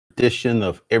edition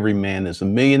of Every Man is a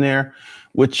Millionaire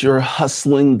with your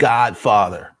hustling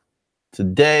godfather.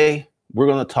 Today, we're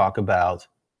going to talk about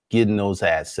getting those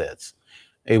assets,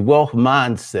 a wealth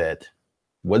mindset,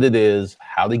 what it is,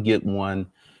 how to get one,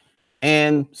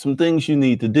 and some things you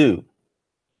need to do.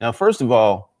 Now, first of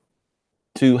all,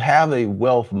 to have a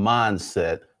wealth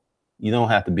mindset, you don't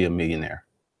have to be a millionaire.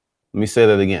 Let me say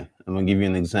that again. I'm going to give you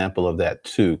an example of that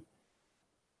too.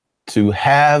 To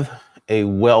have a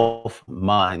wealth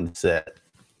mindset,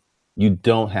 you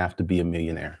don't have to be a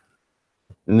millionaire.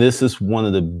 And this is one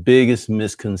of the biggest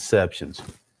misconceptions.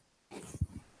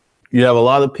 You have a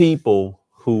lot of people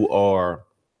who are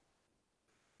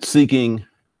seeking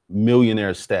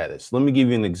millionaire status. Let me give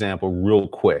you an example real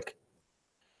quick.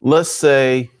 Let's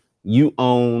say you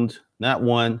owned not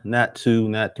one, not two,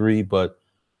 not three, but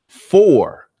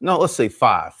let's say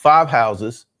five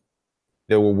houses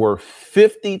that were worth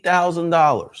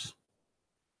 $50,000.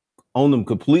 Own them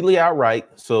completely outright.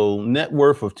 So net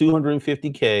worth of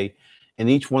 $250K, and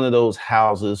each one of those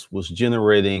houses was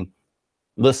generating,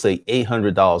 let's say,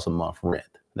 $800 a month rent.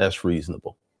 That's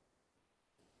reasonable.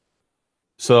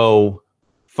 So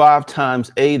 5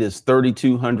 times 8 is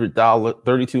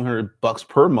 $3,200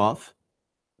 per month.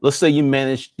 Let's say you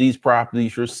manage these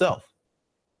properties yourself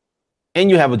and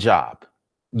you have a job.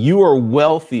 You are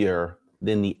wealthier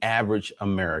than the average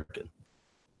American,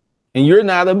 and you're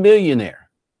not a millionaire.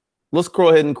 Let's go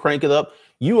ahead and crank it up.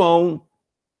 You own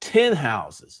 10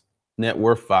 houses, net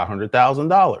worth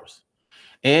 $500,000,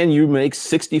 and you make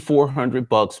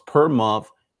 $6,400 per month,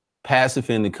 passive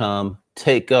income.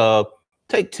 Take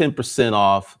 10%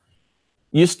 off.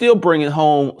 You're still bringing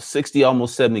home 60,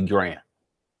 almost 70 grand.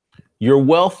 You're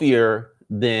wealthier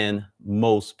than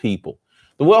most people.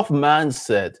 The wealth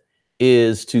mindset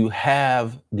is to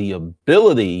have the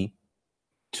ability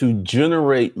to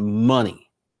generate money.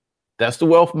 That's the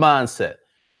wealth mindset.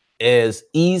 As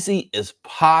easy as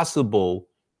possible,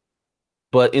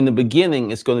 but in the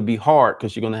beginning, it's going to be hard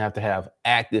because you're going to have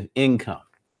active income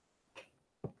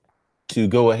to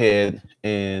go ahead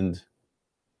and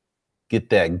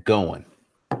get that going.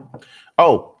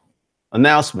 Oh,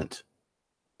 announcement.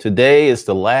 Today is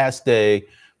the last day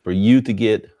for you to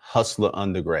get Hustler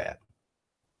Undergrad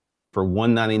for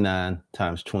 $199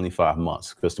 times 25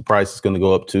 months, because the price is going to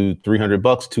go up to $300,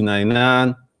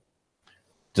 $299.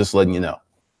 Just letting you know.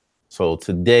 So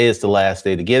today is the last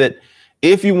day to get it.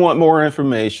 If you want more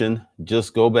information,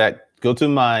 just go to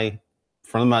my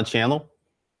front of my channel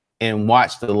and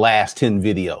watch the last 10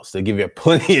 videos. They give you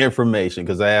plenty of information,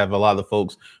 because I have a lot of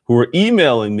folks who are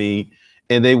emailing me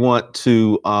and they want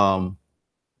to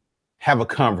have a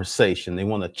conversation. They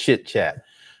want to chit chat.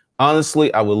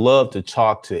 Honestly, I would love to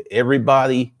talk to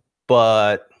everybody,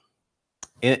 but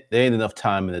there ain't enough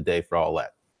time in the day for all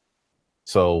that.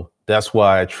 So that's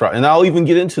why I try, and I'll even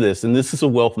get into this. And this is a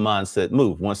wealth mindset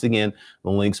move. Once again, the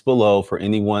link's below for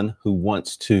anyone who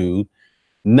wants to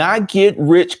not get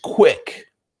rich quick.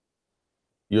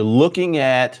 You're looking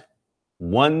at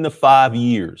 1 to 5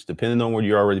 years, depending on where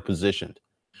you're already positioned,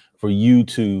 for you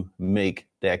to make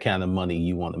that kind of money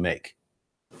you want to make.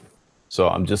 So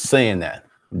I'm just saying that.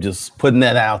 I'm just putting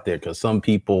that out there, because some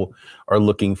people are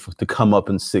looking to come up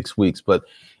in 6 weeks. But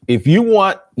if you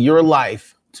want your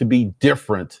life to be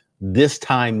different this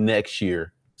time next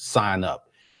year, sign up.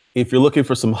 If you're looking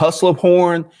for some hustler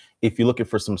porn, if you're looking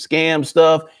for some scam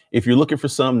stuff, if you're looking for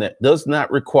something that does not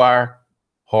require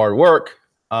hard work,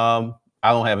 I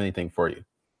don't have anything for you.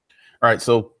 All right,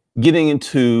 so getting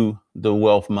into the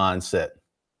wealth mindset.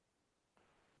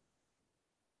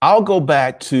 I'll go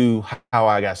back to how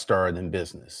I got started in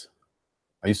business.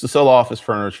 I used to sell office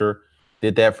furniture,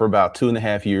 did that for about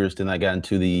 2.5 years. Then I got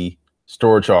into the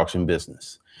storage auction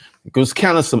business. It was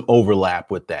kind of some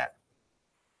overlap with that.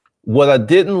 What I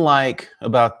didn't like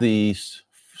about the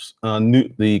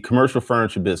commercial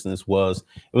furniture business was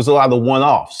it was a lot of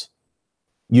one-offs.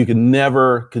 You can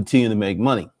never continue to make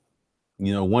money.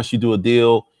 You know, once you do a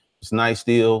deal, it's a nice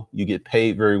deal, you get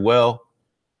paid very well,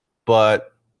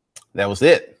 but that was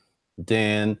it.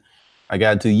 Then I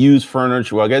got into used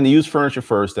furniture. Well, I got into used furniture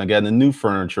first, then I got into new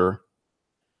furniture,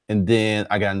 and then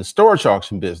I got into storage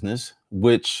auction business,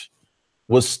 which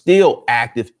was still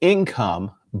active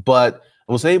income, but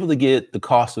I was able to get the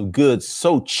cost of goods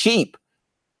so cheap,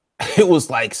 it was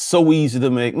like so easy to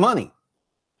make money.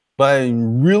 But I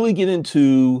didn't really get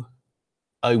into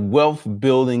a wealth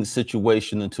building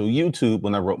situation until YouTube,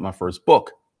 when I wrote my first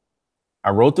book.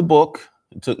 I wrote the book.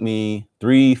 It took me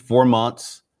 3-4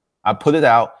 months. I put it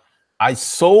out. I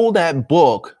sold that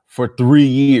book for 3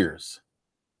 years.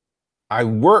 I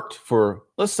worked for,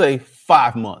 let's say,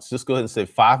 5 months. Just go ahead and say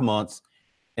 5 months.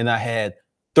 And I had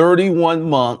 31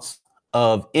 months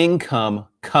of income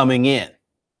coming in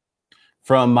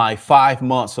from my 5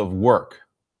 months of work.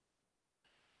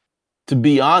 To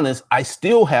be honest, I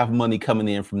still have money coming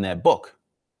in from that book.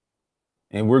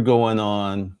 And we're going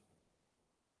on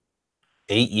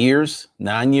 8 years,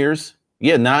 9 years.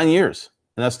 Yeah, 9 years.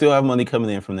 And I still have money coming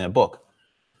in from that book.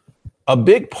 A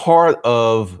big part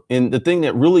of, and the thing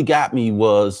that really got me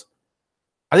was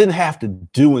I didn't have to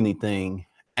do anything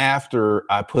after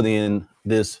I put in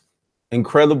this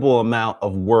incredible amount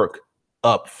of work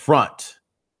up front.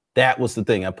 That was the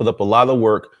thing. I put up a lot of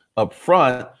work up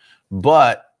front,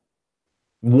 but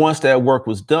once that work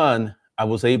was done, I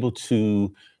was able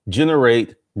to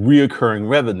generate reoccurring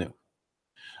revenue.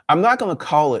 I'm not going to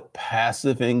call it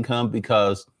passive income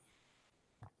because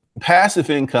passive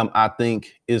income, I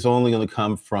think, is only going to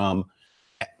come from,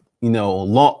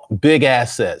 big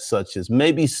assets such as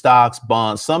maybe stocks,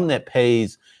 bonds, something that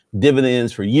pays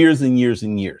dividends for years and years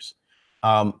and years.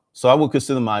 So I would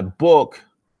consider my book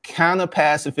kind of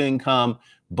passive income,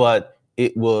 but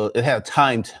it had a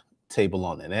timetable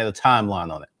on it. It had a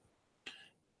timeline on it.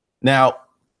 Now,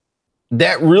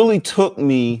 that really took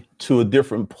me to a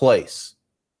different place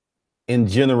in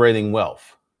generating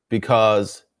wealth,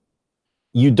 because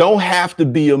you don't have to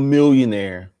be a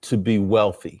millionaire to be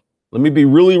wealthy. Let me be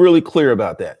really, really clear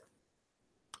about that.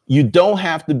 You don't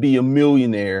have to be a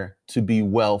millionaire to be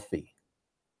wealthy.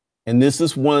 And this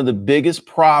is one of the biggest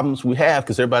problems we have,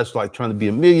 because everybody's like trying to be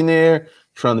a millionaire,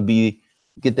 trying to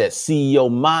get that CEO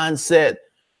mindset,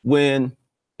 when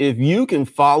if you can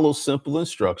follow simple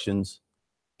instructions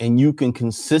and you can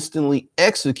consistently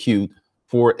execute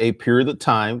for a period of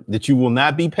time that you will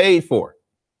not be paid for.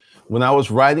 When I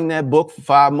was writing that book for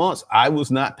 5 months, I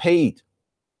was not paid.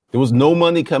 There was no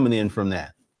money coming in from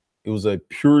that. It was a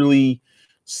purely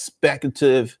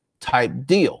speculative type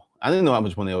deal. I didn't know how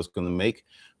much money I was going to make,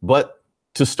 but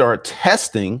to start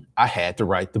testing, I had to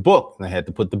write the book and I had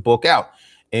to put the book out.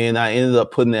 And I ended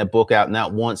up putting that book out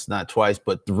not once, not twice,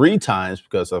 but 3 times,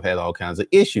 because I've had all kinds of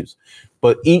issues.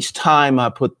 But each time I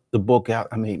put the book out,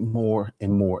 I made more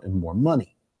and more and more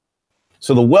money.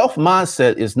 So the wealth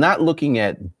mindset is not looking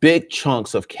at big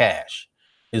chunks of cash.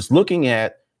 It's looking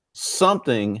at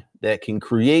something that can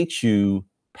create you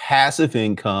passive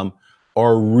income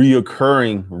or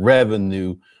reoccurring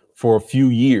revenue for a few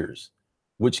years,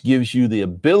 which gives you the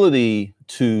ability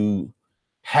to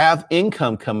have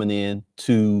income coming in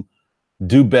to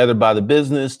do better by the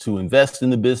business, to invest in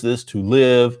the business, to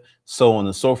live, so on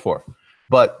and so forth.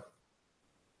 But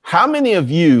how many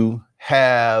of you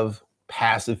have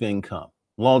passive income,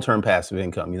 long-term passive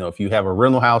income? If you have a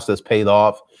rental house that's paid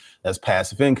off, that's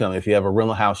passive income. If you have a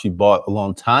rental house you bought a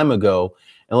long time ago,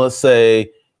 and let's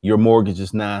say your mortgage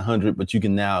is $900, but you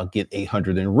can now get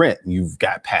 $800 in rent, you've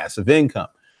got passive income.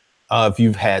 If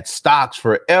you've had stocks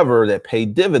forever that pay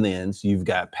dividends, you've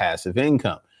got passive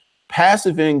income.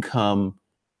 Passive income,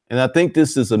 and I think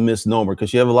this is a misnomer,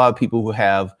 because you have a lot of people who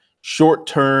have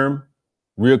short-term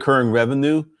recurring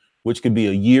revenue, which could be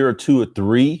a year or 2 or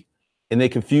 3, and they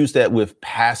confuse that with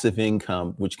passive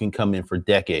income, which can come in for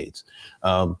decades.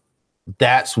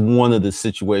 That's one of the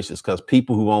situations, because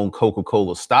people who own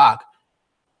Coca-Cola stock,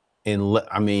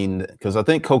 because I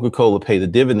think Coca-Cola paid a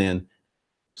dividend.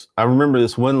 I remember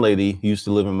this one lady who used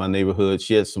to live in my neighborhood.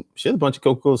 She had a bunch of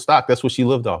Coca-Cola stock. That's what she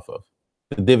lived off of,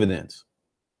 the dividends,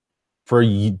 for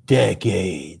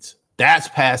decades. That's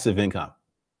passive income.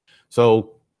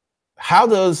 So how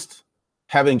does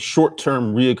having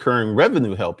short-term reoccurring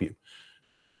revenue help you?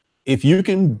 If you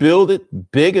can build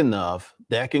it big enough,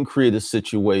 that can create a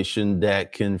situation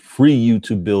that can free you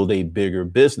to build a bigger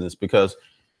business. Because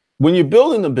when you're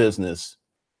building a business,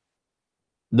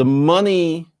 the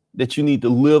money that you need to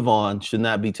live on should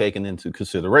not be taken into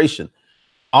consideration.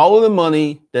 All of the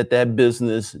money that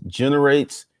business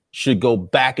generates should go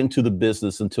back into the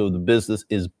business until the business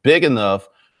is big enough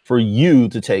for you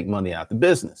to take money out of the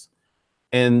business.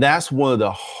 And that's one of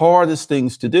the hardest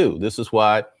things to do. This is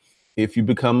why, if you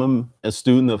become a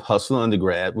student of Hustle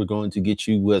Undergrad, we're going to get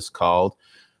you what's called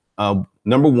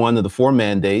number 1 of the 4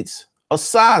 mandates, a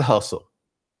side hustle.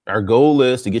 Our goal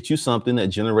is to get you something that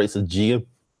generates a G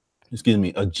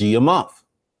a month.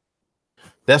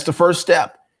 That's the first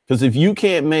step. Because if you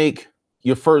can't make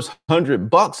your first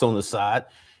 $100 on the side,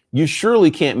 you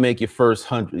surely can't make your first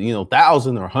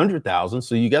 1,000 or 100,000.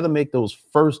 So you got to make those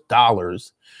first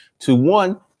dollars to,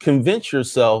 one, convince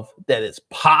yourself that it's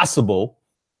possible.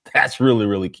 That's really,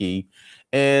 really key.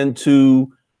 And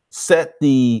to set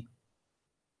the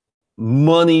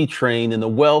money train and the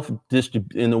wealth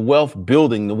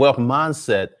building, the wealth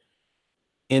mindset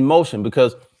in motion.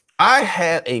 Because I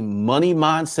had a money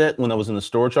mindset when I was in the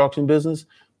storage auction business,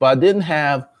 but I didn't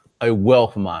have a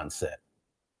wealth mindset.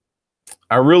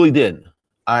 I really didn't.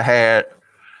 I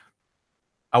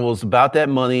was about that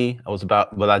money.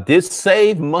 But I did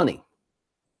save money.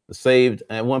 I saved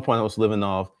at one point. I was living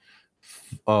off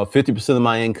 50% of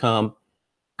my income.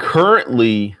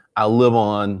 Currently, I live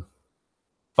on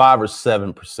 5 or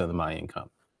 7% of my income.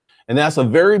 And that's a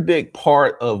very big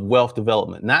part of wealth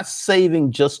development. Not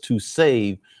saving just to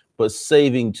save, but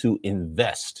saving to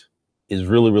invest is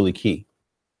really, really key.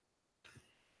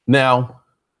 Now,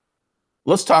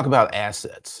 let's talk about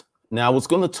assets. Now, I was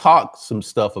going to talk some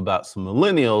stuff about some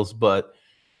millennials, but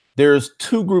there's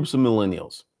two groups of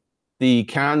millennials. The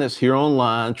kind that's here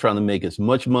online trying to make as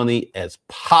much money as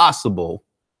possible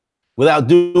without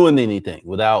doing anything,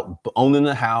 without owning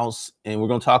a house. And we're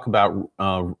going to talk about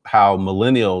how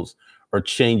millennials are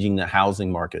changing the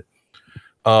housing market.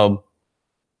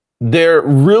 They're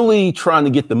really trying to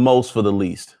get the most for the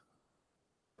least.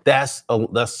 That's some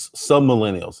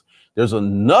millennials. There's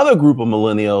another group of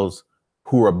millennials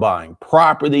who are buying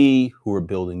property, who are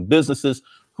building businesses,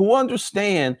 who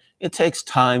understand it takes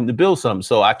time to build something.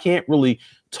 So I can't really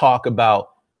talk about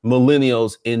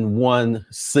millennials in one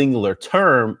singular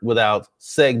term without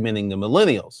segmenting the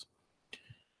millennials.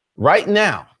 Right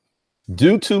now,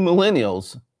 due to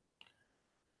millennials,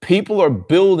 people are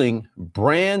building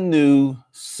brand new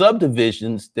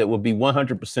subdivisions that will be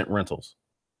 100% rentals.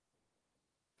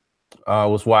 I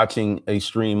was watching a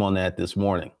stream on that this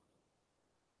morning.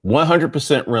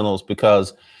 100% rentals,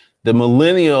 because the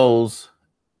millennials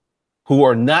who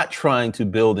are not trying to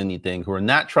build anything, who are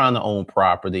not trying to own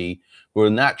property, who are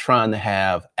not trying to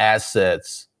have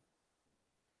assets,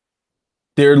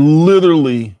 they're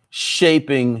literally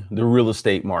shaping the real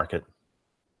estate market.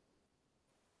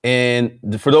 And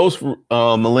for those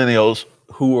millennials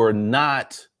who are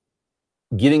not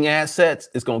getting assets,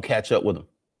 it's going to catch up with them.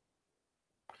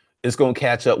 It's going to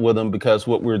catch up with them because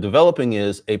what we're developing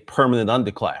is a permanent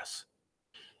underclass.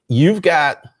 You've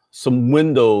got some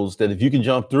windows that if you can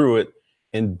jump through it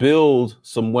and build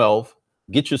some wealth,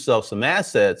 get yourself some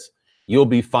assets, you'll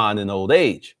be fine in old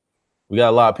age. We got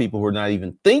a lot of people who are not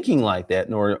even thinking like that,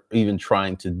 nor even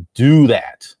trying to do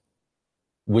that,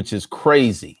 which is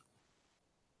crazy.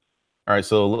 All right,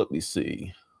 so let me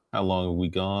see. How long have we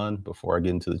gone before I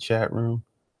get into the chat room?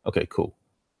 Okay, cool.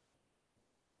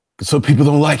 So people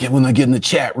don't like it when I get in the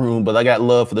chat room, but I got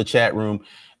love for the chat room.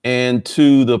 And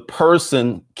to the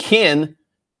person, Ken,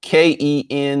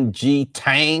 K-E-N-G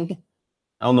Tang,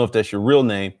 I don't know if that's your real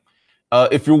name.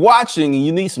 If you're watching and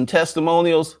you need some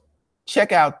testimonials,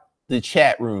 check out the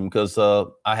chat room, because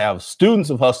I have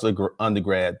students of Hustler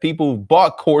undergrad, people who've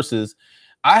bought courses.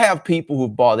 I have people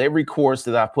who've bought every course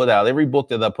that I put out, every book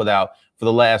that I put out for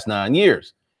the last 9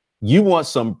 years. You want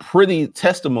some pretty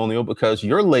testimonial because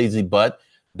your lazy butt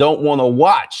don't want to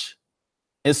watch.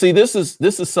 And see, this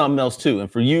is something else too. And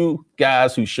for you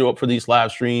guys who show up for these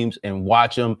live streams and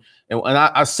watch them, and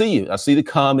I see you, I see the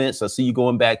comments, I see you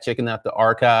going back, checking out the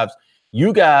archives.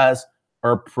 You guys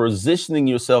are positioning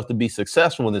yourself to be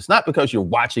successful. And it's not because you're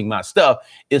watching my stuff,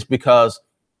 it's because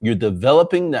you're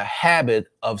developing the habit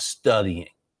of studying.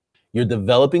 You're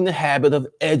developing the habit of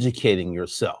educating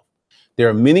yourself. There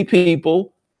are many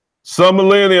people, some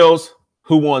millennials,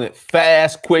 who want it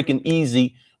fast, quick, and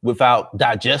easy without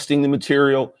digesting the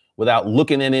material, without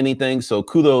looking at anything. So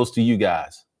kudos to you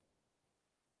guys.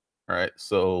 All right,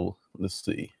 so let's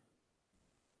see.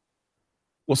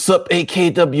 What's up,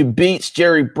 AKW Beats,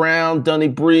 Jerry Brown, Dunny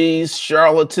Breeze,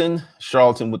 Charlatan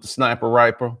with the sniper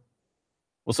rifle.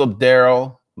 What's up,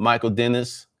 Daryl, Michael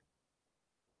Dennis,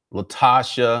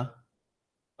 Latasha.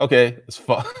 Okay, it's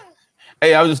fun.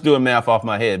 Hey, I was just doing math off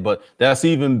my head, but that's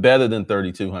even better than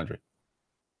 3,200.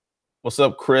 What's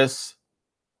up, Chris?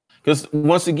 Because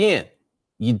once again,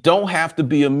 you don't have to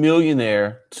be a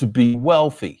millionaire to be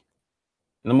wealthy.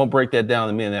 And I'm going to break that down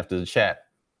in a minute after the chat.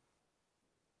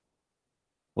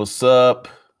 What's up,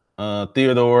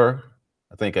 Theodore?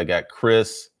 I think I got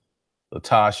Chris,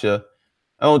 Latasha.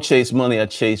 I don't chase money, I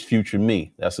chase future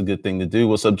me. That's a good thing to do.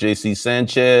 What's up, JC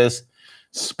Sanchez?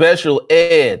 Special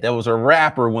Ed, that was a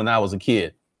rapper when I was a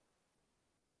kid.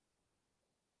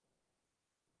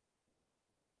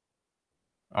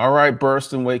 All right,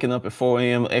 Burston, waking up at 4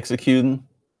 a.m. executing.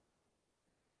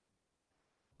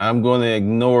 I'm going to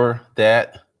ignore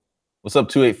that. What's up,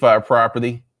 285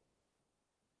 Property?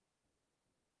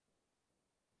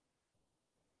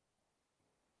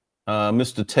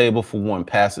 Mr. Table for One,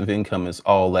 passive income is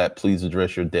all that. Please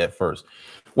address your debt first.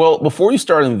 Well, before you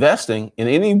start investing, and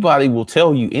anybody will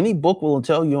tell you, any book will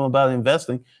tell you about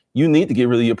investing, you need to get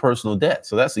rid of your personal debt.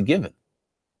 So that's a given.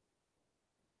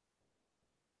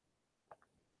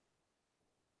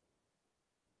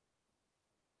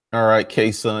 All right,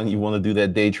 K-Son, you want to do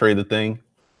that day trader thing?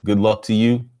 Good luck to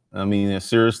you. I mean,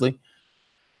 seriously.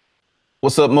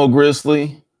 What's up, Mo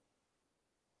Grizzly?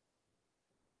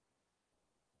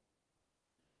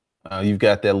 You've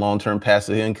got that long-term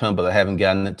passive income, but I haven't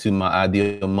gotten it to my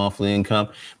ideal monthly income.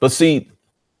 But see,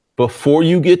 before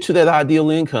you get to that ideal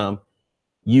income,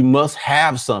 you must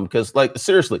have some, because like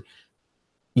seriously,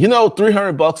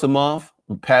 300 bucks a month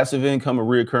passive income or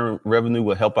recurring revenue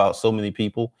will help out so many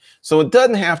people. So it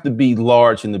doesn't have to be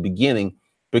large in the beginning,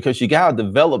 because you got to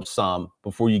develop some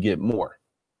before you get more.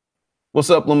 What's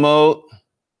up, Lamode?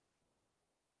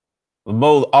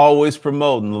 Lamode's always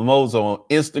promoting. Lamode's on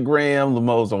Instagram.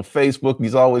 Lamode's on Facebook.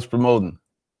 He's always promoting.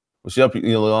 What's up,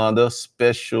 Yolanda?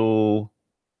 Special.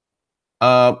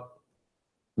 You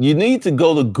need to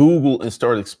go to Google and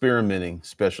start experimenting,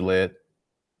 Special Ed.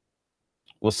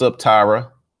 What's up,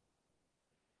 Tyra?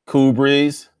 Cool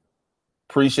Breeze.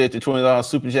 Appreciate the $20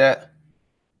 super chat.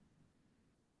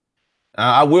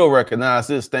 I will recognize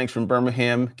this. Thanks from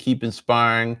Birmingham. Keep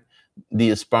inspiring the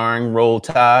aspiring. Roll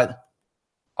Tide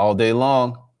all day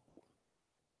long.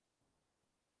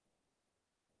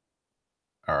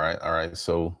 All right.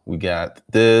 So we got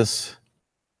this.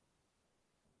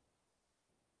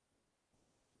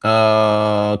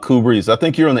 Cool Breeze. I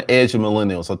think you're on the edge of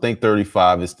millennials. I think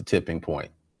 35 is the tipping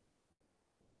point.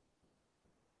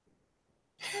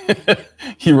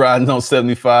 You riding on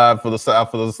 75 for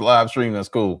this live stream. That's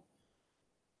cool.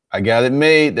 I got it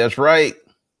made. That's right.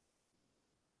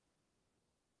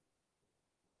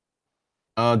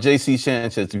 JC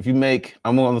Sanchez, if you make,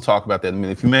 I'm going to talk about that in a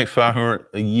minute. If you make 500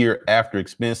 a year after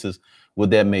expenses,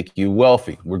 would that make you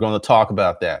wealthy? We're going to talk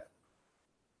about that.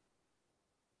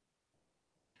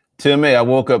 Tim A, I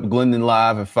woke up Glendon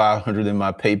Live and 500 in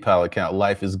my PayPal account.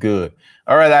 Life is good.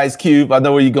 All right, Ice Cube, I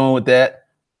know where you're going with that.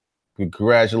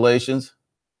 Congratulations.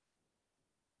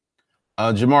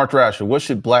 Jamar Thrasher, what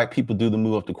should Black people do to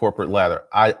move up the corporate ladder?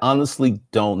 I honestly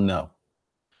don't know.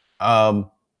 I'm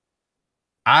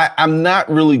not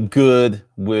really good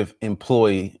with the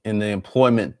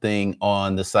employment thing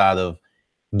on the side of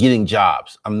getting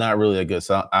jobs. I'm not really that good.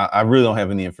 So I really don't have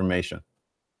any information.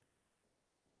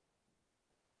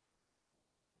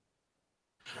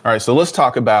 All right, so let's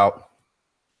talk about,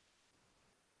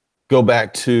 go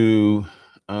back to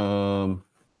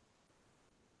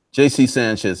JC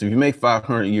Sanchez. If you make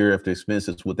 500 a year after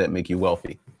expenses, would that make you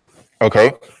wealthy?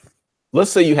 Okay.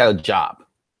 Let's say you had a job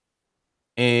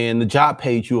and the job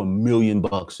paid you $1 million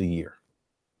a year,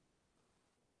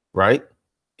 right?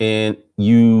 And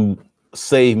you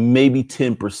save maybe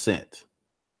 10%,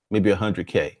 maybe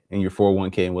 100K in your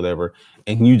 401k and whatever,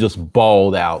 and you just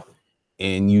balled out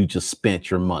and you just spent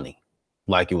your money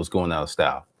like it was going out of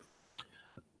style.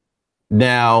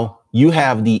 Now you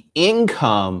have the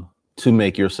income to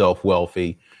make yourself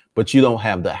wealthy, but you don't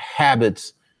have the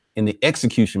habits and the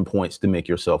execution points to make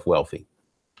yourself wealthy.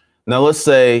 Now, let's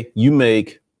say you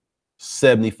make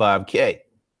 75K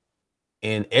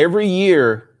and every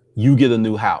year you get a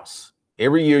new house.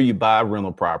 Every year you buy a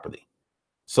rental property.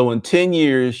 So in 10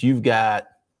 years, you've got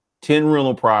 10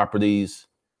 rental properties.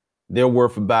 They're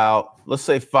worth about, let's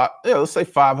say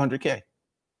 500K,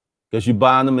 because you're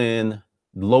buying them in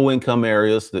low income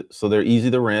areas, so they're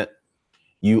easy to rent.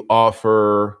 You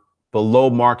offer below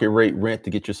market rate rent to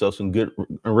get yourself some good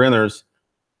renters.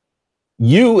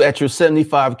 You at your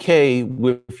 75K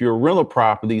with your rental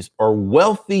properties are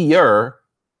wealthier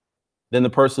than the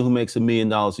person who makes $1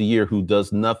 million a year who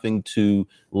does nothing to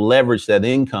leverage that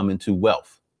income into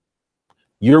wealth.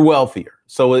 You're wealthier.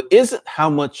 So it isn't how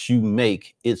much you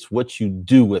make, it's what you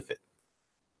do with it.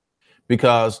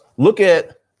 Because look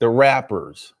at the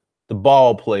rappers, the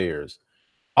ball players,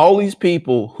 all these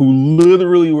people who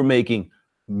literally were making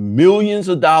millions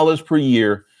of dollars per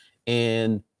year,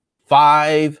 and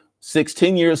 5, 6,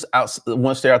 10 years out,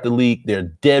 once they're out the league,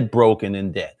 they're dead broken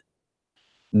and dead.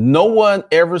 No one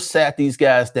ever sat these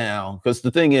guys down, because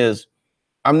the thing is,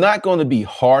 I'm not going to be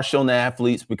harsh on the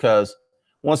athletes, because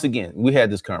once again, we had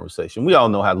this conversation. We all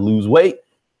know how to lose weight,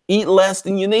 eat less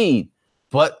than you need,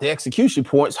 but the execution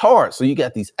point's hard. So you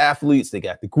got these athletes, they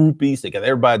got the groupies, they got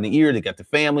everybody in the ear, they got the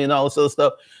family and all this other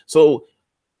stuff. So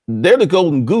they're the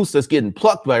golden goose that's getting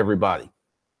plucked by everybody.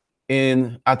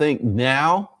 And I think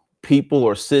now people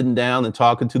are sitting down and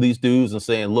talking to these dudes and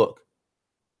saying, look,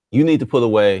 you need to put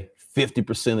away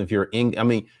 50% of your income. I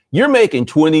mean, you're making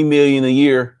 20 million a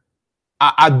year.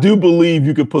 I do believe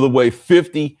you could put away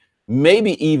 50,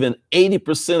 maybe even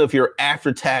 80% of your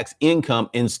after-tax income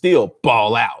and still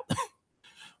ball out.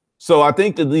 So I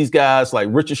think that these guys like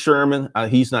Richard Sherman,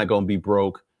 he's not going to be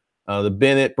broke. The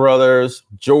Bennett brothers,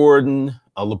 Jordan,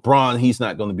 LeBron, he's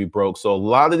not going to be broke. So a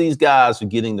lot of these guys are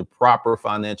getting the proper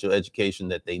financial education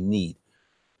that they need.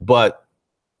 But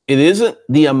It isn't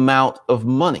the amount of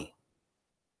money.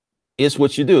 It's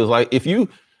what you do. It's like if you,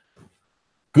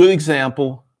 good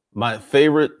example, my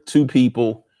favorite two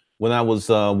people when I was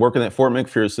working at Fort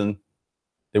McPherson,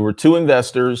 there were two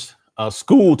investors,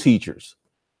 school teachers,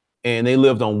 and they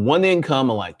lived on one income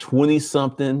of like 20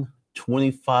 something,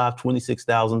 25,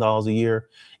 $26,000 a year.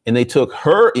 And they took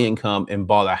her income and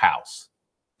bought a house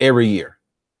every year.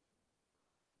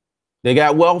 They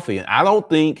got wealthy. And I don't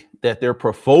think that their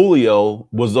portfolio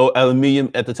was at $1 million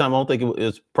at the time. I don't think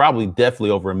it's probably definitely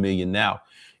over $1 million now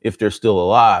if they're still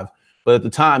alive. But at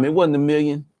the time, it wasn't $1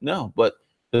 million. No. But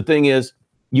the thing is,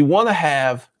 you want to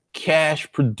have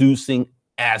cash producing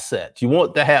assets. You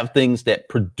want to have things that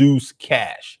produce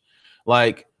cash,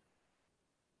 like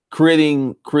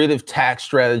creating creative tax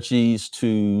strategies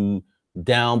to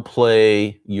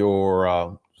downplay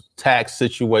your tax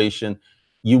situation.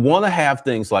 You want to have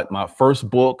things like my first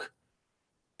book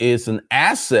is an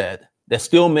asset that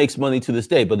still makes money to this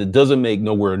day, but it doesn't make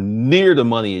nowhere near the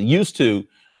money it used to,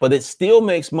 but it still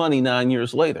makes money 9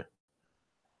 years later.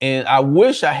 And I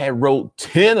wish I had wrote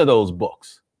 10 of those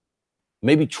books,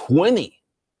 maybe 20,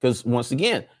 because once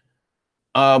again,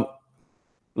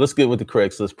 let's get with the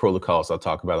Craigslist protocols I'll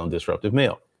talk about on Disruptive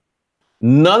Mail.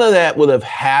 None of that would have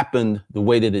happened the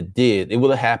way that it did. It would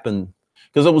have happened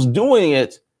because I was doing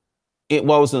it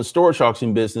while I was in the storage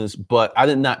auction business, but I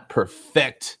did not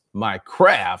perfect my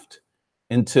craft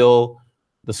until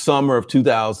the summer of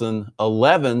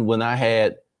 2011 when I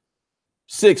had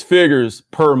 6 figures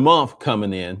per month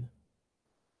coming in.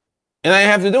 And I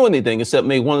didn't have to do anything except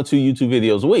make 1 or 2 YouTube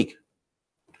videos a week.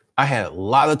 I had a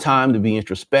lot of time to be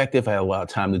introspective. I had a lot of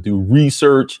time to do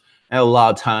research. I had a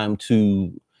lot of time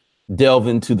to delve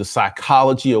into the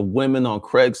psychology of women on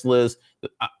Craigslist.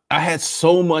 I had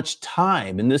so much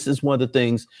time. And this is one of the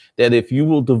things that if you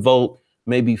will devote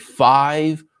maybe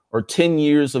 5 or 10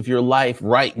 years of your life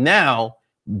right now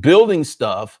building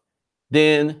stuff,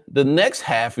 then the next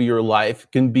half of your life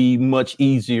can be much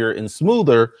easier and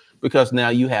smoother because now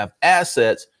you have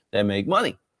assets that make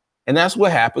money. And that's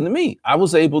what happened to me. I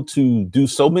was able to do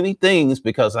so many things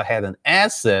because I had an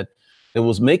asset that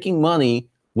was making money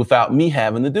without me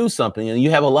having to do something. And you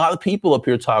have a lot of people up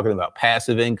here talking about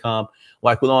passive income,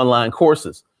 like with online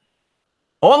courses.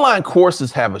 Online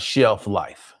courses have a shelf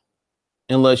life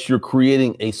unless you're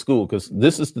creating a school, because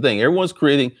this is the thing. Everyone's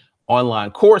creating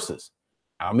online courses.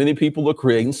 How many people are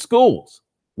creating schools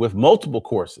with multiple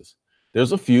courses?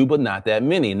 There's a few, but not that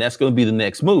many. And that's going to be the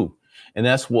next move. And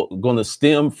that's what going to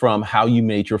stem from how you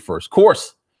made your first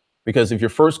course. Because if your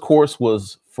first course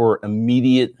was for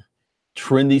immediate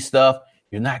trendy stuff,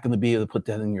 you're not going to be able to put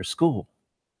that in your school.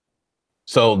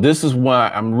 So this is why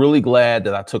I'm really glad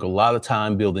that I took a lot of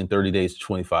time building 30 Days to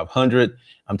 2,500.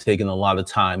 I'm taking a lot of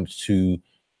time to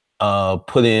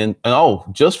put in,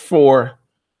 just for,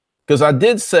 because I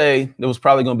did say there was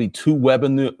probably going to be two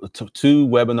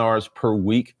webinars per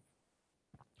week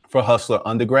for Hustler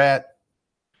Undergrad.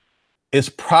 It's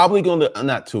probably going to,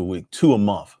 not 2 a week, 2 a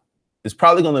month. It's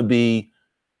probably going to be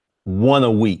 1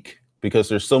 a week because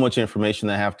there's so much information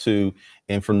I have to,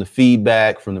 and from the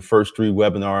feedback from the first 3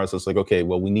 webinars, it's like, okay,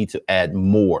 well, we need to add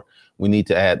more. We need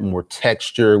to add more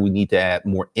texture. We need to add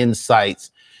more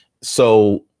insights.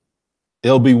 So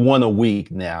it'll be 1 a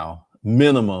week now,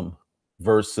 minimum,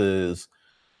 versus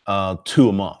 2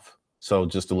 a month. So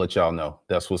just to let y'all know,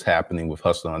 that's what's happening with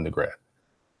Hustler Undergrad.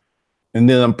 And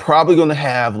then I'm probably going to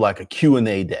have like a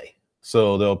Q&A day.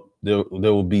 So there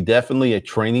will be definitely a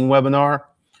training webinar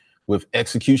with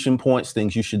execution points,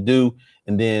 things you should do.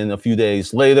 And then a few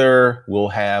days later, we'll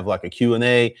have like a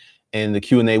Q&A, and the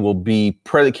Q&A will be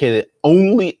predicated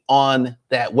only on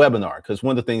that webinar. Because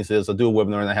one of the things is I do a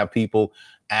webinar and I have people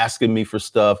asking me for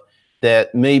stuff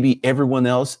that maybe everyone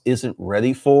else isn't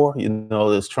ready for,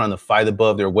 that's trying to fight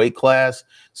above their weight class.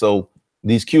 So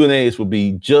these Q&As will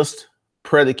be just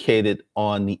predicated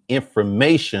on the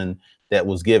information that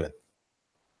was given.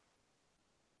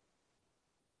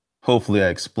 Hopefully I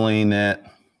explained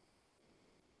that.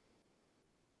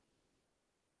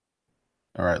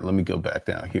 All right, let me go back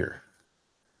down here.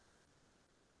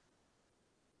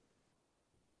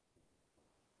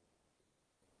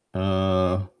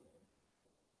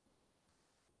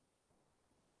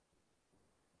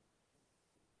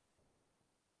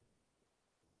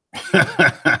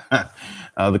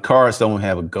 The Cards don't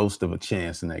have a ghost of a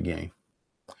chance in that game.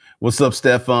 What's up,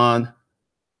 Stefan?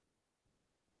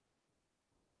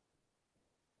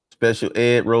 Special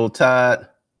Ed, Roll Tide.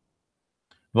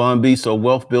 Von B, so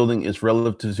wealth building is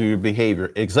relative to your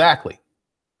behavior. Exactly.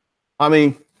 I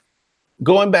mean,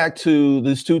 going back to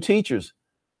these 2 teachers,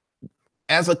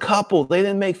 as a couple, they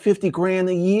didn't make 50 grand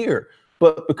a year.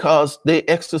 but because they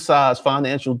exercised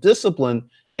financial discipline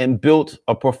and built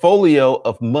a portfolio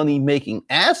of money-making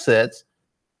assets,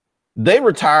 they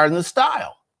retired in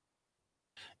style.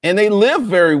 And they lived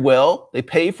very well. They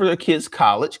paid for their kids'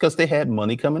 college because they had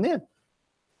money coming in.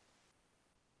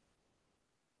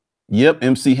 Yep,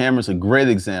 MC Hammer's a great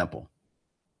example.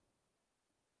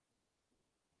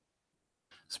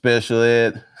 Special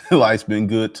ed, life's been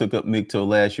good. Took up MGTOW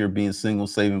last year, being single,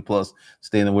 saving plus,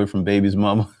 staying away from baby's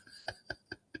mama.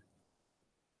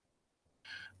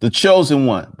 The chosen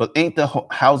one, but ain't the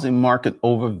housing market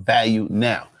overvalued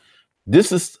now?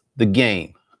 This is the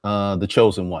game, the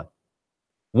chosen one.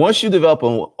 Once you develop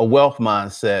a wealth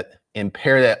mindset and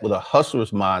pair that with a hustler's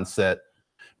mindset,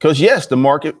 because yes, the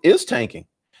market is tanking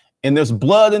and there's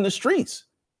blood in the streets.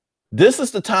 This is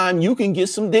the time you can get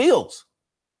some deals.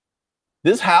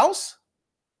 This house,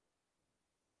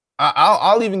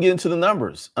 I'll even get into the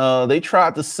numbers. They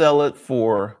tried to sell it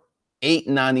for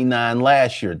 $899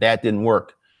 last year. That didn't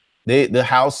work. The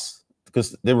house,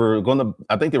 because they were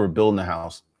I think they were building the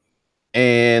house,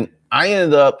 and I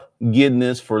ended up getting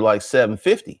this for like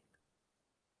 $750.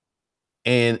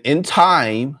 And in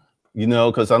time, you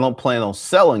know, because I don't plan on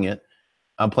selling it,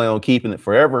 I'm planning on keeping it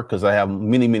forever because I have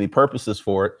many, many purposes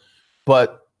for it.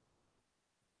 But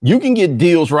you can get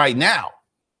deals right now.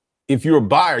 If you're a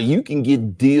buyer, you can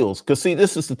get deals. Because see,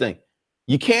 this is the thing.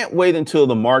 You can't wait until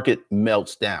the market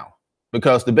melts down,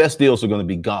 because the best deals are going to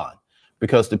be gone.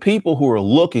 Because the people who are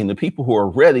looking, the people who are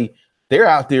ready, they're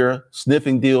out there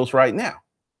sniffing deals right now.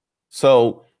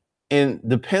 So, and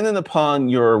depending upon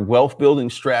your wealth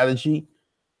building strategy,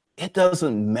 it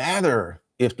doesn't matter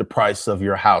if the price of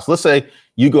your house, let's say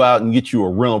you go out and get you a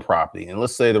rental property, and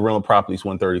let's say the rental property is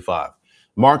 135.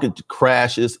 Market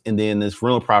crashes, and then this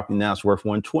rental property now is worth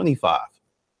 125.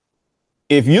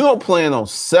 If you don't plan on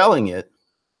selling it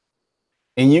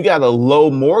and you got a low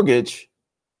mortgage,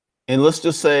 and let's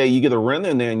just say you get a rent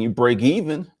in there and you break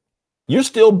even, you're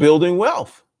still building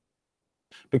wealth.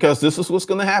 Because this is what's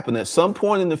going to happen. At some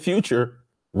point in the future,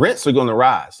 rents are going to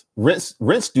rise.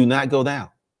 Rents do not go down.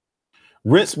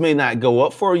 Rents may not go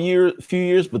up for a few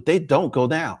years, but they don't go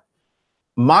down.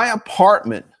 My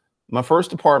apartment, my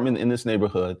first apartment in this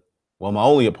neighborhood, well, my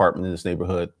only apartment in this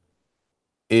neighborhood,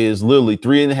 is literally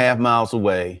 3.5 miles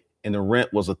away, and the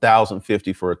rent was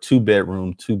 $1,050 for a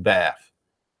 2-bedroom, 2-bath.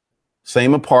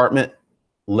 Same apartment,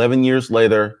 11 years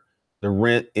later, the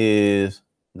rent is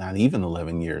not even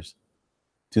 11 years.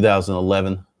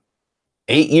 2011,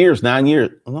 8 years, 9 years.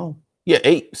 No, yeah,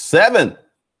 8, 7.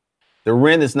 The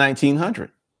rent is $1,900.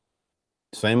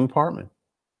 Same apartment.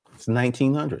 It's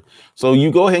 $1,900. So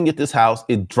you go ahead and get this house.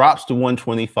 It drops to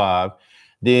 $125.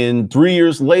 Then 3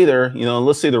 years later, you know,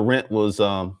 let's say the rent was,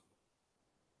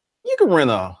 you can rent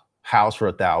a house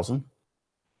for $1,000.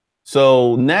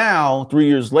 So now 3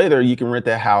 years later, you can rent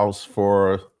that house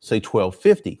for say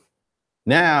 $1,250.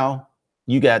 Now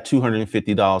you got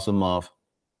 $250 a month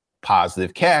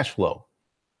positive cash flow.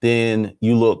 Then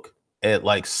you look at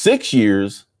like 6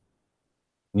 years,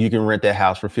 you can rent that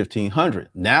house for $1,500.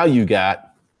 Now you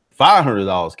got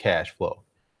 $500 cash flow.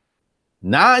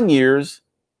 9 years,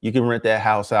 you can rent that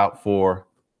house out for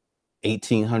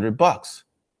 $1,800.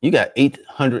 You got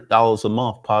 $800 a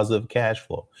month positive cash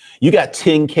flow. You got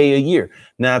 $10K a year.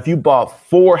 Now, if you bought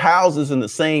 4 houses in the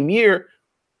same year,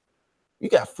 you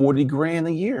got 40 grand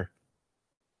a year.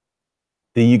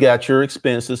 Then you got your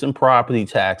expenses and property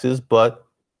taxes, but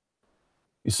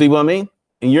you see what I mean?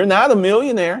 And you're not a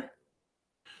millionaire.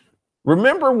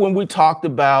 Remember when we talked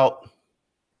about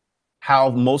how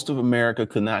most of America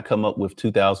could not come up with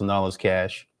 $2,000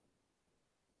 cash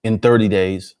in 30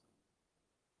 days?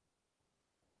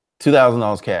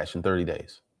 $2,000 cash in 30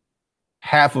 days.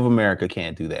 Half of America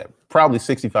can't do that. Probably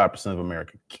 65% of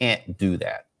America can't do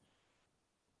that.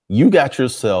 You got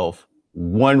yourself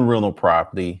one rental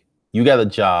property. You got a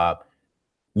job.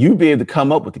 You'd be able to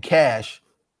come up with the cash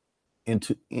in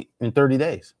 30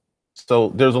 days. So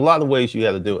there's a lot of ways you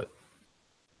got to do it.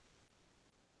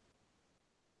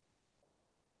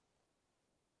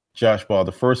 Josh Ball,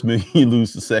 the first million you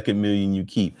lose, the second million you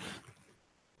keep.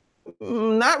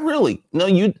 Not really. No,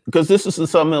 because this is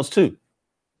something else too.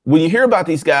 When you hear about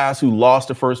these guys who lost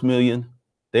the first million,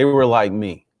 they were like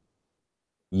me.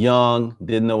 Young,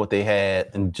 didn't know what they had,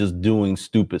 and just doing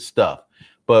stupid stuff.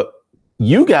 But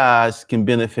you guys can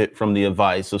benefit from the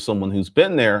advice of someone who's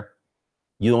been there.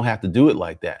 You don't have to do it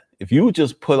like that. If you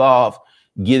just put off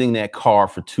getting that car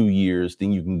for 2 years,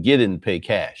 then you can get it and pay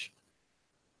cash.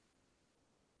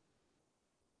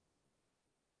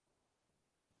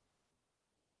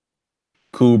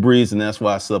 Cool breeze, and that's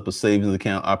why I set up a savings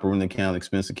account, operating account,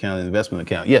 expense account, and investment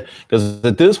account. Yeah, because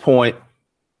at this point,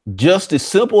 Just a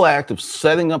simple act of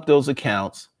setting up those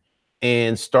accounts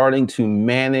and starting to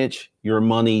manage your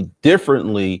money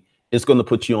differently is going to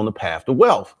put you on the path to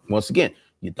wealth. Once again,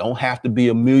 you don't have to be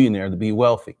a millionaire to be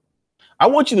wealthy. I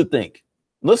want you to think,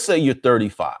 let's say you're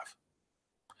 35.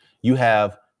 You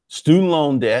have student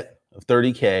loan debt of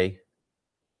 30K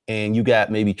and you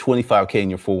got maybe 25K in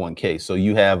your 401k. So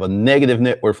you have a negative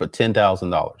net worth of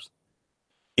 $10,000.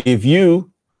 If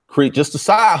you create just a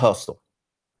side hustle,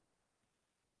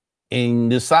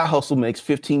 and this side hustle makes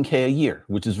 15K a year,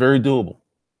 which is very doable,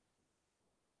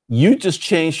 you just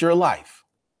changed your life.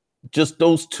 Just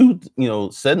those two,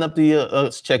 setting up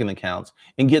the checking accounts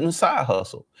and getting a side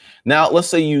hustle. Now, let's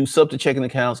say you set up the checking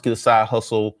accounts, get a side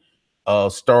hustle,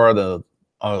 start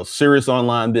a serious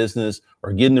online business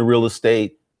or get into real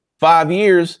estate. 5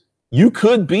 years, you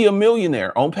could be a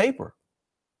millionaire on paper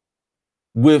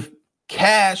with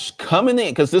cash coming in.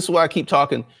 Because this is why I keep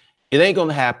talking. It ain't going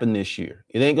to happen this year.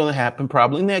 It ain't going to happen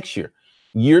probably next year.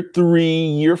 Year 3,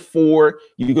 year 4,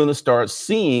 you're going to start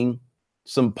seeing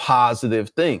some positive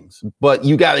things, but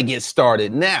you got to get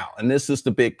started now. And this is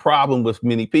the big problem with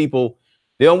many people.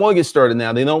 They don't want to get started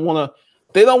now. They don't want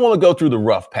to go through the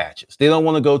rough patches. They don't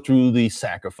want to go through the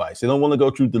sacrifice. They don't want to go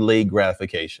through delayed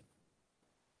gratification.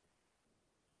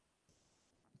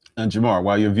 And Jamar,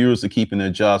 while your viewers are keeping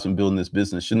their jobs and building this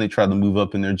business, shouldn't they try to move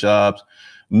up in their jobs?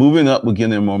 Moving up will give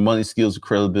them more money, skills,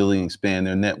 credibility, and expand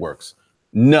their networks.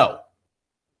 No,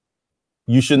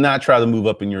 you should not try to move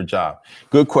up in your job.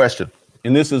 Good question.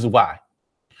 And this is why.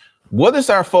 What is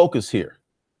our focus here?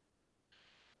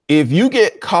 If you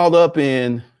get caught up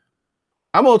in,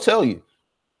 I'm going to tell you,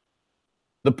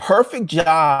 the perfect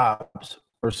jobs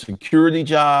are security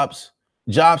jobs,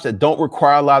 jobs that don't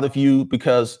require a lot of you,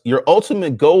 because your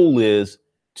ultimate goal is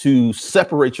to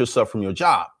separate yourself from your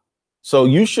job. So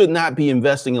you should not be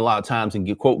investing a lot of times in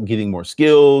getting more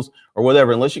skills or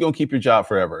whatever, unless you're going to keep your job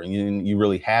forever and you're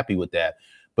really happy with that.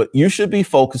 But you should be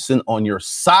focusing on your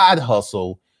side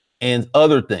hustle and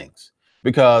other things,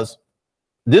 because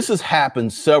this has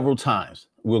happened several times.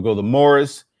 We'll go to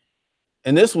Morris,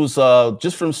 and this was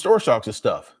just from Store Sharks and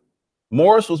stuff.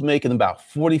 Morris was making about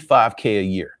 $45K a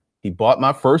year. He bought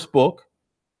my first book,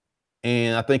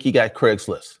 and I think he got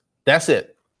Craigslist. That's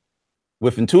it.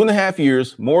 Within 2.5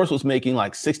 years, Morris was making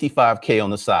like $65K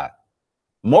on the side.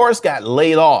 Morris got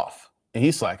laid off, and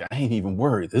he's like, I ain't even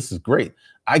worried. This is great.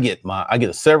 I get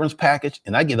a severance package,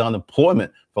 and I get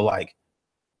unemployment for like,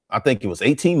 I think it was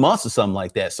 18 months or something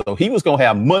like that. So he was going to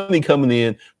have money coming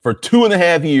in for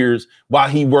 2.5 years while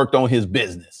he worked on his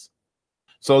business.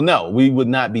 So no, we would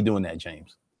not be doing that,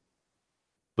 James.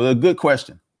 But a good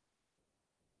question.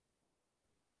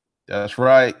 That's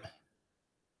right.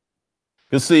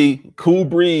 Because see, Cool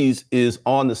Breeze is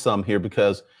on to something here,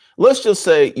 because let's just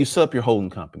say you set up your holding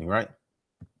company, right?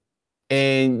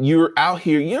 And you're out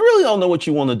here, you really don't know what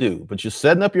you want to do, but you're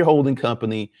setting up your holding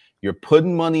company, you're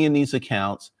putting money in these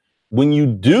accounts. When you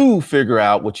do figure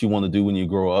out what you want to do when you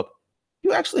grow up,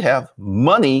 you actually have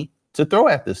money to throw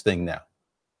at this thing now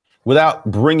without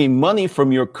bringing money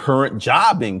from your current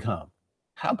job income.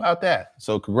 How about that?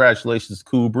 So congratulations,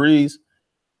 Cool Breeze.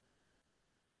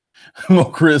 Mo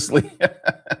Chrisley.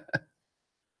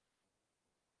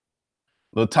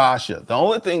 Latasha, the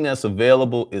only thing that's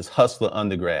available is Hustler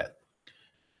Undergrad,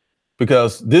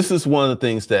 because this is one of the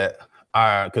things that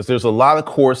because there's a lot of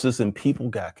courses and people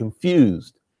got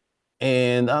confused.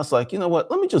 And I was like, you know what?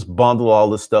 Let me just bundle all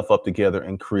this stuff up together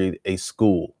and create a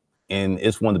school. And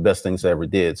it's one of the best things I ever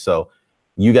did. So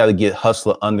you got to get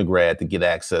Hustler Undergrad to get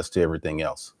access to everything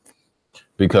else,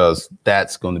 because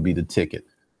that's going to be the ticket.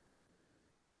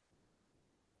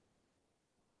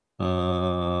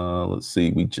 Let's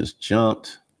see. We just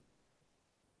jumped.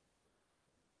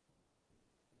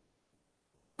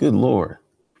 Good Lord.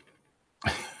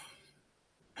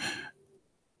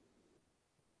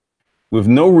 With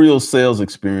no real sales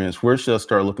experience, where should I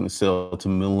start looking to sell to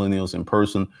millennials in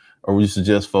person, or would you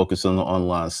suggest focus on the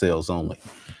online sales only?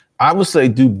 I would say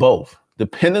do both.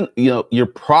 Depending, your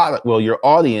product, well, your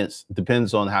audience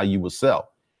depends on how you will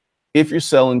sell. If you're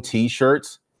selling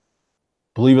t-shirts,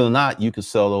 believe it or not, you can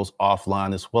sell those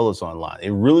offline as well as online.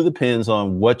 It really depends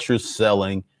on what you're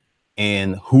selling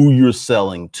and who you're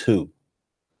selling to.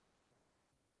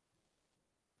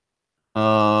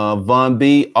 Von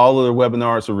B, all of the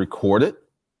webinars are recorded,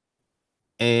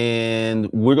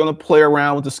 and we're going to play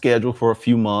around with the schedule for a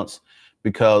few months,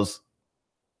 because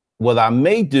what I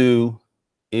may do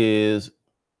is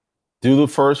do the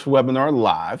first webinar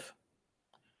live,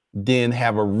 then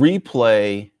have a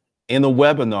replay in the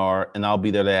webinar, and I'll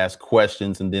be there to ask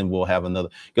questions, and then we'll have another,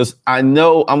 because I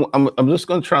know I'm just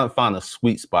going to try and find a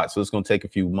sweet spot. So it's going to take a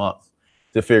few months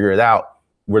to figure it out.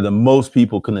 where the most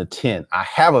people can attend. I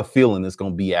have a feeling it's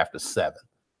going to be after 7.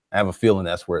 I have a feeling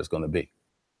that's where it's going to be.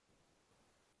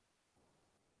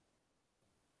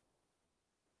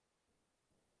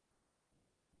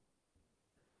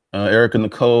 Erica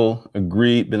Nicole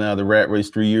agreed. Been out of the rat race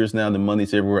 3 years now. The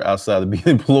money's everywhere outside of being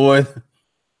employed.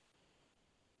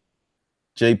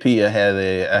 JP,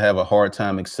 I have a hard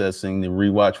time accessing the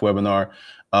rewatch webinar.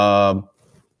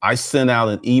 I sent out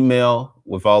an email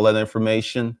with all that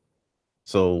information.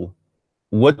 So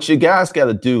what you guys got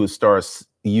to do is start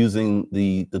using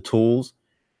the tools.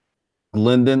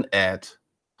 Glendon at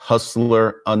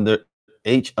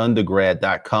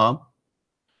hustlerndergrad.com,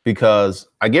 because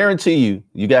I guarantee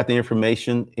you got the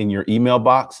information in your email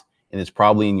box and it's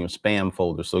probably in your spam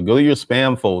folder. So go to your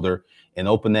spam folder and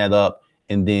open that up,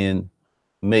 and then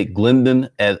make Glendon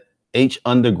at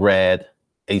Undergrad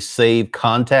a saved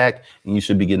contact, and you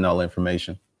should be getting all the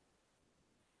information.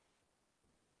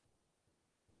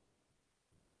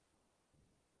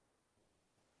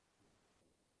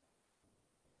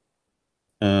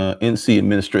 NC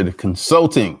Administrative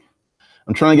Consulting.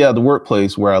 I'm trying to get out of the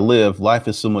workplace where I live. Life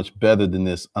is so much better than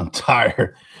this. I'm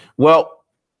tired. Well,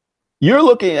 you're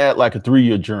looking at like a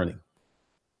 3-year journey,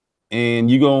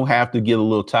 and you're going to have to get a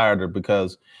little tireder,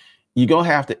 because you're going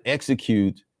to have to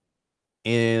execute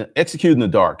in the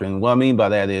dark. And what I mean by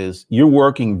that is you're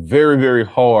working very, very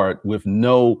hard with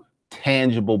no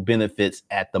tangible benefits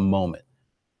at the moment.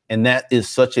 And that is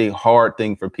such a hard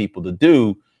thing for people to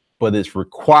do, but it's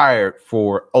required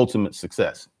for ultimate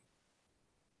success.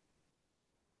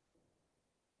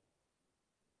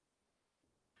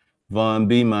 Von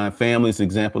B, my family's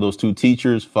example, those 2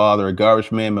 teachers, father a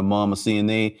garbage man, my mom a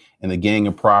CNA, and a gang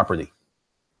of property.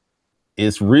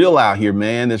 It's real out here,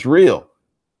 man. It's real.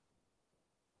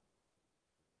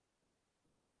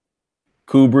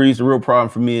 Cool Breeze, the real problem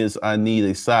for me is I need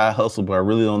a side hustle, but I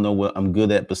really don't know what I'm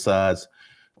good at besides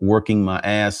working my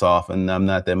ass off, and I'm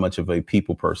not that much of a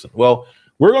people person. Well,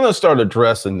 we're going to start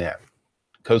addressing that,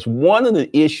 because one of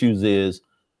the issues is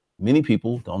many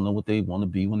people don't know what they want to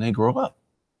be when they grow up.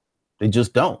 They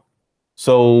just don't.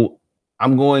 So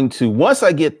I'm going to, once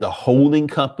I get the holding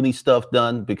company stuff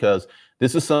done, because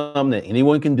this is something that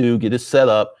anyone can do, get it set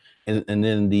up, and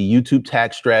then the YouTube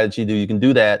tax strategy, you can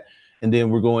do that. And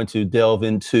then we're going to delve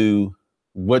into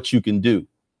what you can do.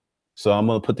 So I'm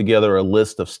going to put together a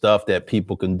list of stuff that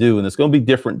people can do, and it's going to be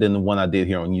different than the one I did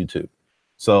here on YouTube.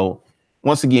 So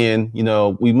once again,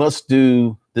 we must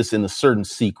do this in a certain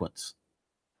sequence.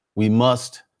 We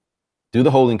must do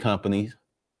the holding companies,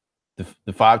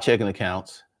 the 5 checking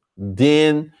accounts.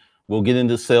 Then we'll get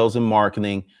into sales and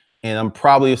marketing. And I'm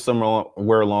probably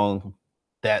somewhere along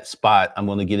that spot, I'm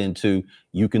going to get into,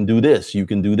 you can do this, you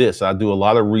can do this. I do a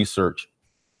lot of research.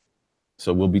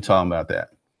 So we'll be talking about that.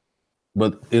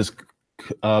 But it's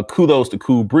kudos to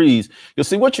Cool Breeze. You'll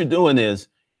see what you're doing is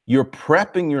you're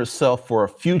prepping yourself for a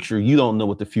future. You don't know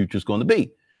what the future is going to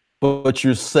be, but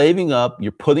you're saving up,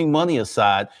 you're putting money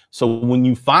aside. So when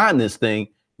you find this thing,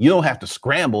 you don't have to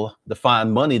scramble to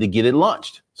find money to get it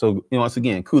launched. So, once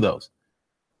again, kudos.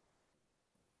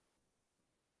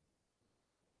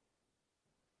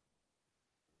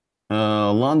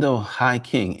 Londo High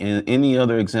King, and any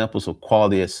other examples of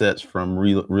quality assets from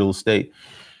real estate?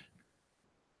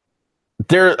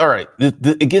 All right,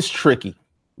 it gets tricky.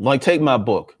 Like, take my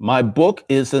book. My book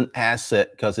is an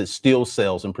asset because it still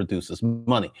sells and produces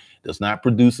money. It does not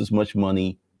produce as much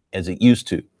money as it used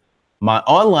to. My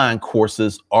online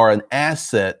courses are an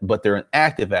asset, but they're an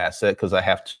active asset because I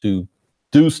have to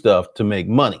do stuff to make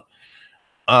money.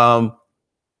 Real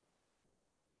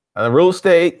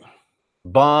estate,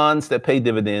 bonds that pay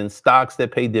dividends, stocks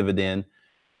that pay dividend,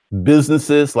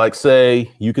 businesses, like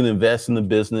say you can invest in the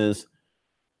business,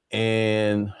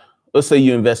 and let's say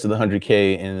you invested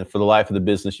 100K, and for the life of the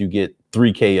business, you get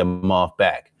 3K a month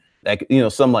back.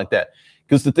 Something like that.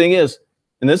 Because the thing is,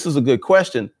 and this is a good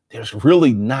question, there's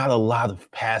really not a lot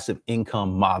of passive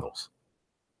income models.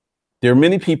 There are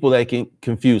many people that get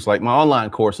confused, like my online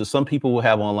courses. Some people will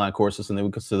have online courses and they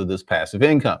would consider this passive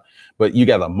income, but you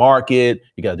got to market,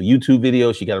 you got to do YouTube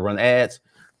videos, you got to run ads.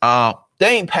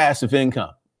 They ain't passive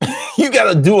income. You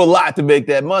got to do a lot to make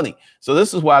that money. So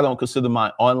this is why I don't consider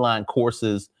my online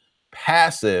courses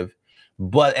passive,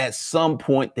 but at some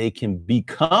point they can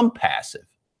become passive.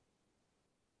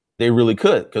 They really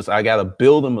could, because I got to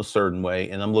build them a certain way,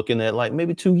 and I'm looking at like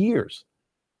maybe 2 years.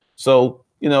 So,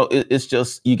 it's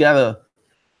just, you got to,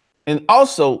 and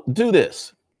also do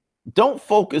this. Don't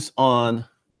focus on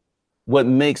what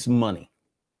makes money.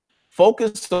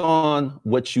 Focus on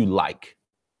what you like,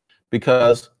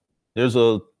 because there's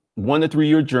a 1 to 3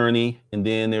 year journey, and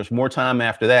then there's more time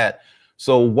after that.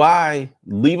 So why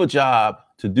leave a job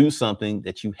to do something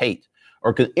that you hate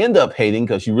or could end up hating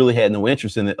because you really had no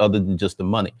interest in it other than just the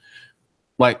money.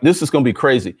 Like, this is going to be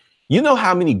crazy. You know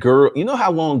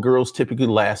how long girls typically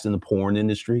last in the porn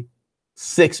industry?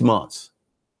 6 months.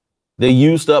 They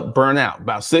used up, burn out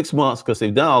about 6 months because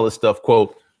they've done all this stuff,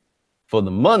 quote, for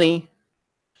the money.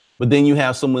 But then you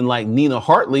have someone like Nina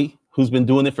Hartley, who's been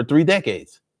doing it for 3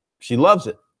 decades. She loves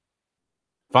it.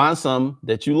 Find some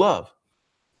that you love.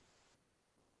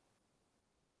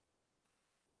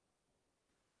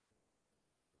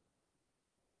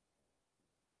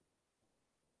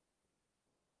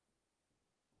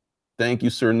 Thank you,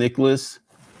 Sir Nicholas.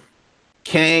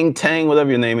 Kang, Tang, whatever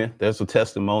your name is. There's a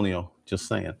testimonial. Just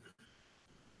saying.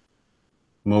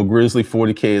 Mo Grizzly,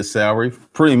 40K is salary.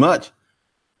 Pretty much.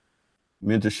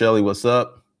 Mentor Shelley, what's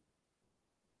up?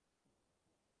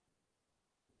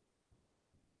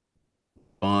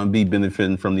 Be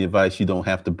benefiting from the advice. You don't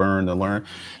have to burn to learn.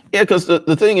 Yeah, because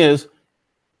the thing is,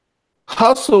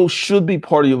 hustle should be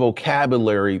part of your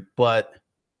vocabulary, but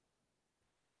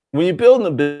when you're building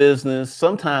a business,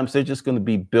 sometimes they're just going to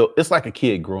be built. It's like a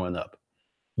kid growing up.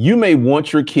 You may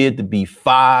want your kid to be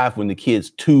 5 when the kid's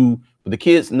 2, but the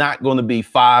kid's not going to be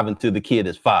 5 until the kid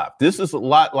is 5. This is a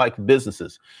lot like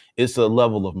businesses. It's a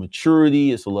level of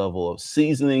maturity. It's a level of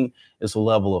seasoning. It's a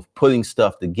level of putting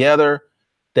stuff together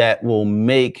that will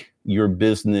make your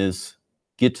business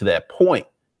get to that point.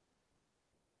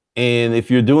 And if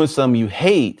you're doing something you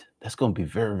hate, that's going to be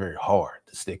very, very hard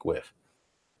to stick with.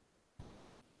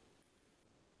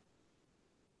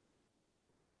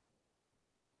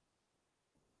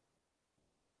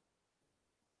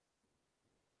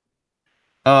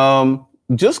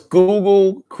 Just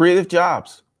Google creative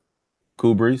jobs,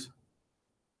 Cool Breeze.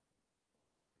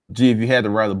 Gee, if you had to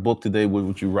write a book today, what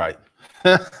would you write?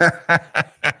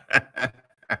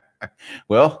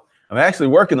 Well, I'm actually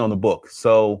working on the book,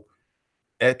 so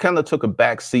it kind of took a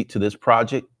back seat to this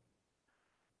project.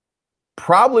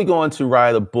 Probably going to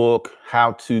write a book,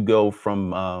 how to go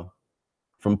from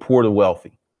poor to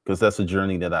wealthy, because that's a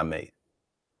journey that I made.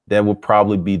 That will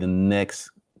probably be the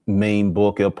next main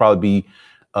book. It'll probably be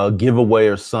a giveaway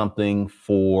or something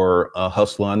for a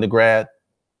Hustler undergrad,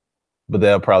 but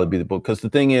that'll probably be the book. Because the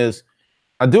thing is,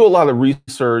 I do a lot of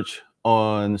research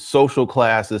on social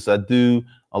classes. I do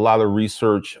a lot of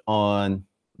research on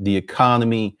the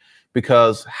economy,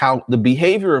 because how the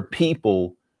behavior of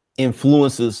people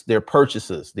influences their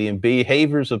purchases. The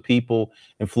behaviors of people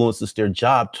influences their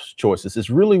job choices. It's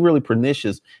really, really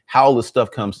pernicious how all this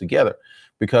stuff comes together.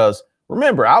 Because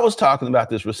remember, I was talking about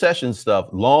this recession stuff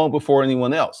long before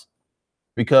anyone else,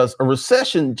 because a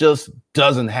recession just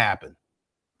doesn't happen.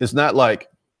 It's not like,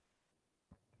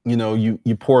 you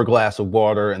pour a glass of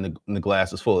water and the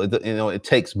glass is full. It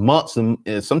takes months and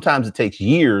sometimes it takes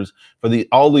years for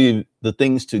all the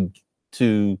things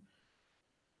to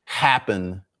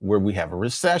happen where we have a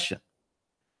recession.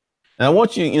 And I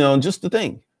want you, just to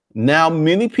think, now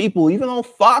many people, even on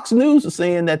Fox News, are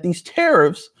saying that these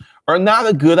tariffs are not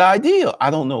a good idea.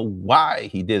 I don't know why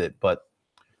he did it, but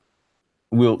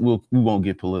we won't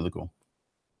get political.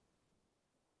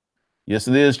 Yes,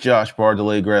 it is, Josh Barr.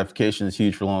 Delayed gratification is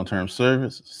huge for long-term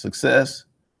service success.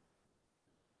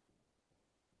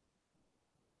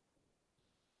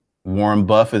 Warren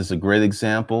Buffett is a great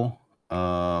example.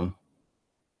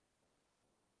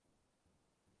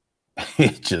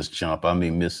 It just jumped. I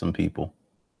may miss some people.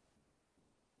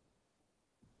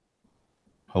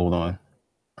 Hold on.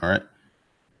 All right.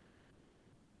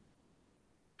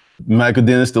 Michael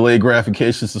Dennis, delayed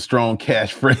gratification is a strong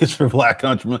cash phrase for Black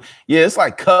countrymen. Yeah, it's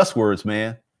like cuss words,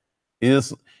 man.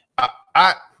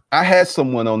 I had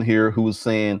someone on here who was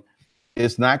saying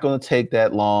it's not going to take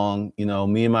that long.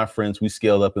 Me and my friends, we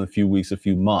scaled up in a few weeks, a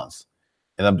few months.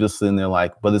 And I'm just sitting there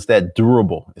like, but is that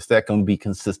durable? Is that going to be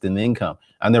consistent income?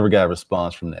 I never got a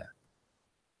response from that.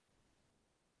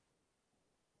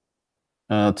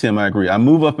 Tim, I agree. I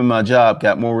move up in my job,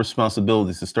 got more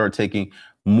responsibilities, to start taking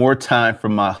more time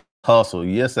from my hustle.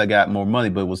 Yes, I got more money,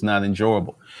 but it was not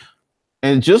enjoyable.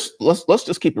 And let's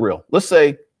just keep it real. Let's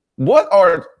say, what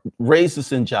are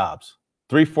raises in jobs?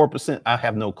 3-4%? I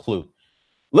have no clue.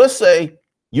 Let's say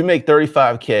you make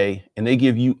 35K and they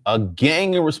give you a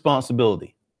gang of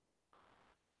responsibility.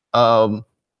 And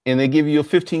they give you a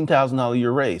 $15,000 a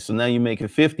year raise. So now you make it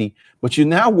 50, but you're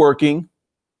now working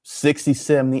 60,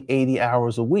 70, 80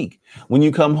 hours a week. When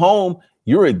you come home,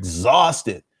 you're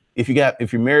exhausted. If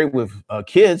you're married with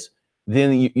kids,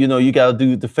 then you got to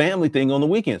do the family thing on the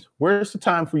weekends. Where's the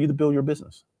time for you to build your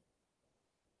business?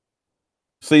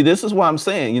 See, this is why I'm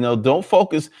saying, don't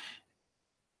focus.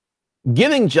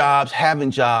 Getting jobs, having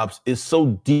jobs is so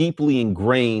deeply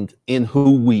ingrained in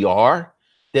who we are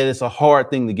that it's a hard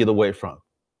thing to get away from.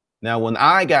 Now, when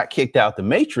I got kicked out the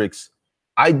matrix,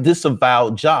 I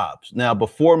disavowed jobs. Now,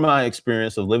 before my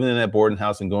experience of living in that boarding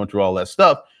house and going through all that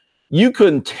stuff, you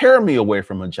couldn't tear me away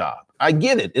from a job. I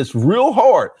get it. It's real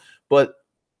hard, but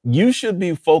you should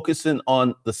be focusing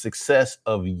on the success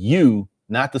of you,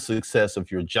 not the success of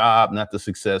your job, not the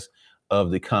success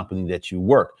of the company that you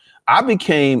work. I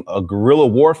became a guerrilla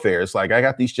warfare. It's like I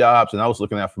got these jobs and I was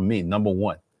looking out for me. Number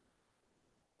one,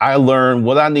 I learned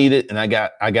what I needed and I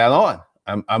got on.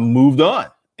 I moved on.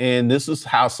 And this is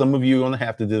how some of you are going to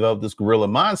have to develop this guerrilla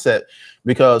mindset,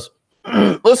 because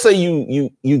let's say you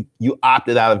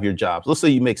opted out of your jobs. Let's say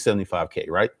you make 75K,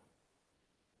 right?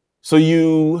 So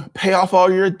you pay off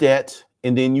all your debt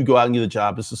and then you go out and get a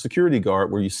job as a security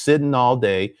guard where you're sitting all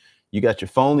day. You got your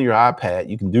phone or your iPad.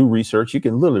 You can do research. You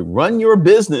can literally run your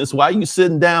business while you're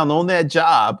sitting down on that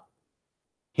job.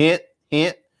 Hint,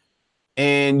 hint.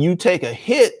 And you take a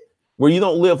hit where you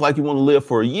don't live like you want to live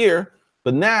for a year.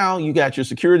 But now you got your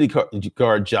security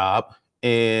guard job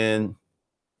and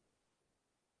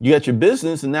you got your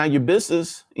business. And now your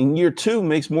business in year 2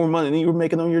 makes more money than you were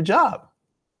making on your job.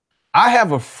 I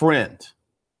have a friend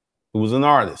who is an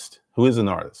artist.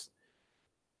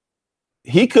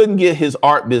 He couldn't get his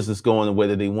art business going the way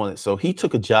that he wanted. So he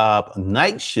took a job, a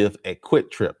night shift at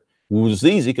Quick Trip, which was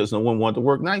easy because no one wanted to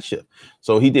work night shift.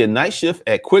 So he did night shift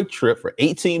at Quick Trip for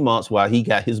 18 months while he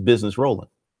got his business rolling.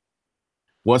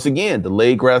 Once again,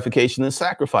 delayed gratification and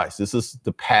sacrifice. This is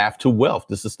the path to wealth.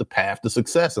 This is the path to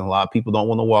success. And a lot of people don't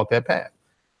want to walk that path.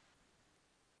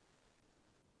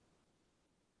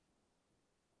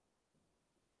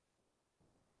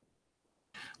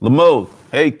 Lamode,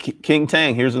 hey, King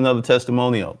Tang, here's another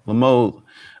testimonial. Lamode,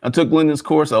 I took Lyndon's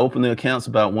course. I opened the accounts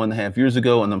about 1.5 years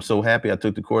ago, and I'm so happy I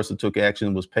took the course and took action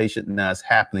and was patient, and now it's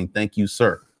happening. Thank you,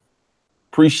 sir.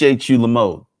 Appreciate you,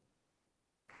 Lamode.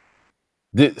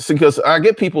 Because I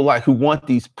get people like who want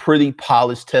these pretty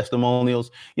polished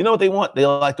testimonials. You know what they want? They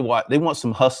like to watch. They want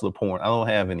some hustler porn. I don't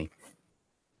have any.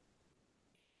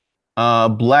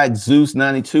 Black Zeus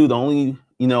 92. The only,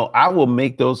 I will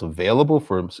make those available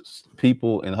for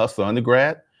people in Hustler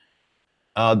Undergrad.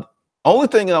 Only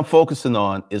thing that I'm focusing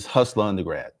on is Hustler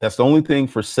Undergrad. That's the only thing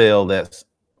for sale that's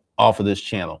off of this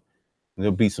channel.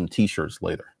 There'll be some t-shirts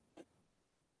later.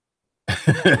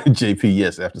 JP,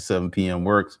 yes, after 7 p.m.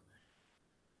 works.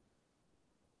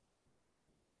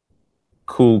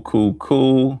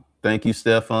 Cool. Thank you,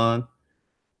 Stefan.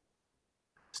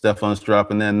 Stefan's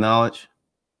dropping that knowledge.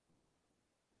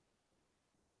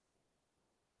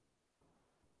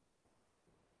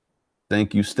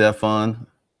 Thank you, Stefan.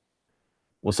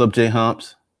 What's up, Jay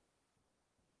Humps?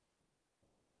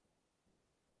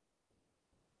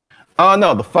 Oh,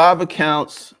 no, the 5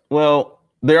 accounts, well,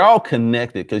 they're all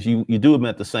connected because you do them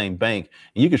at the same bank,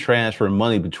 and you can transfer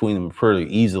money between them pretty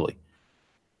easily.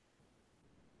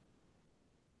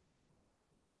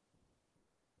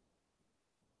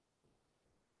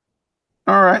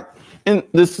 All right. And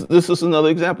this is another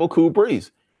example, Cool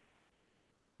Breeze.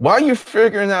 While you're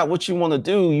figuring out what you want to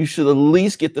do, you should at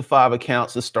least get the 5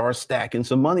 accounts to start stacking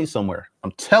some money somewhere.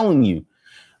 I'm telling you.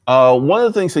 One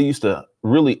of the things that used to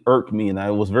really irk me, and I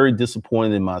was very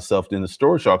disappointed in myself in the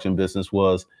storage auction business,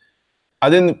 was I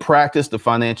didn't practice the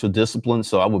financial discipline.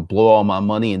 So I would blow all my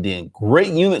money, and then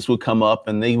great units would come up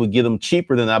and they would get them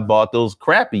cheaper than I bought those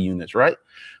crappy units, right?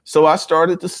 So I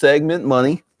started to segment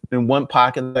money. In one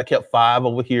pocket, I kept 5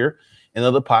 over here. In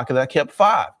another pocket, I kept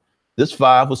 5. This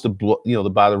 5 was to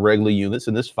buy the regular units,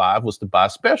 and this 5 was to buy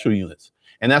special units.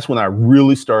 And that's when I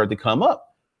really started to come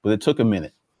up, but it took a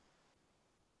minute.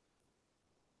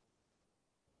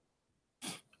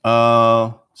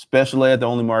 Special ed, the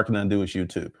only marketing I do is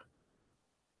YouTube.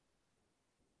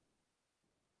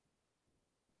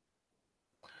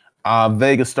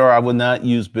 Vegas Star, I would not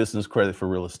use business credit for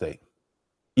real estate.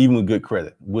 Even with good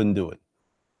credit, wouldn't do it.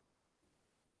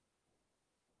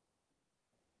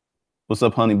 What's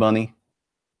up, Honey Bunny?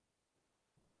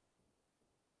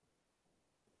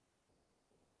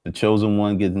 The chosen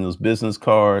one getting those business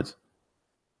cards.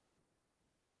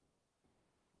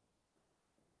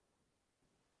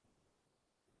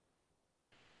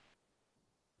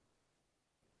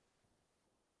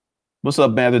 What's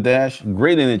up, Banter Dash?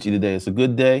 Great energy today. It's a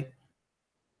good day.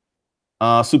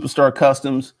 Superstar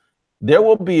Customs. There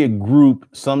will be a group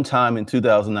sometime in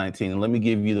 2019, and let me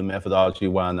give you the methodology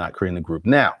why I'm not creating a group.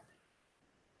 Now,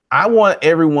 I want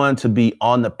everyone to be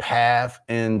on the path,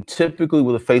 and typically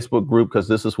with a Facebook group, because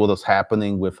this is what is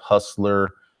happening with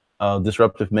Hustler,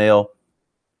 Disruptive Mail.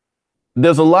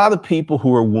 There's a lot of people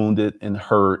who are wounded and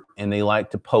hurt, and they like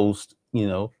to post,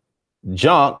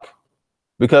 junk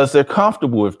because they're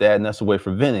comfortable with that, and that's a way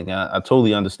for venting. I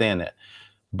totally understand that.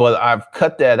 but I've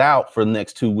cut that out for the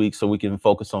next 2 weeks so we can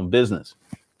focus on business.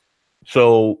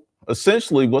 So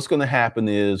essentially what's going to happen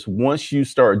is once you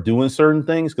start doing certain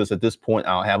things, because at this point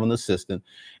I'll have an assistant,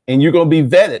 and you're going to be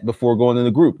vetted before going in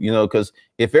the group, you know, because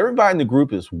if everybody in the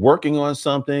group is working on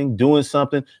something, doing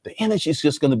something, the energy is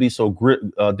just going to be so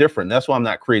different. That's why I'm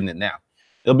not creating it now.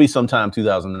 It'll be sometime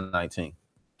 2019.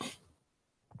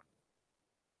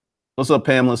 What's up,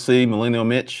 Pamela C, Millennial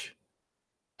Mitch?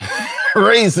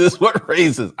 Raises? What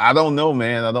raises? I don't know,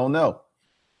 man. I don't know.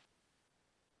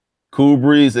 Cool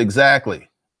breeze, exactly.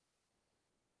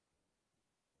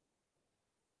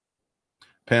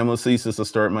 Pamela C says, to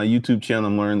start my YouTube channel,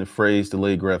 I'm learning the phrase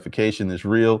delayed gratification is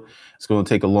real. It's going to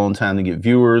take a long time to get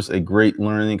viewers, a great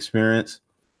learning experience.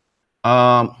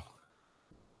 Pamela,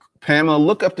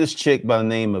 look up this chick by the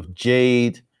name of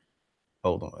Jade.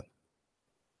 Hold on.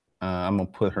 I'm going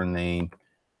to put her name.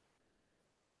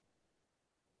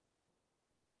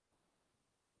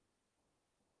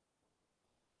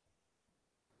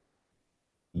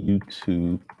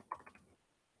 YouTube.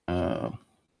 I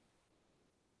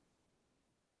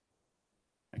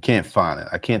can't find it.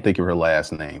 I can't think of her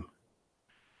last name,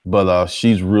 but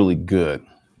she's really good.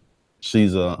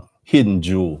 She's a hidden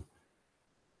jewel.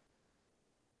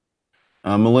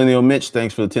 Millennial Mitch,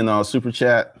 thanks for the $10 super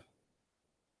chat.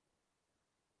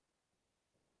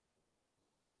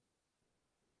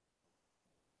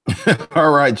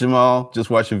 All right, Jamal, just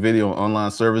watch your video on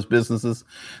online service businesses.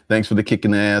 Thanks for the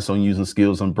kicking the ass on using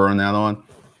skills I'm burning out on.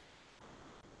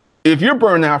 If you're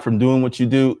burned out from doing what you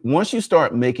do, once you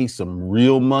start making some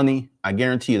real money, I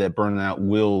guarantee you that burnout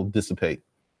will dissipate.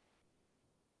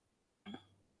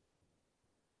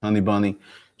 Honey Bunny,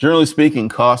 generally speaking,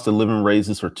 cost of living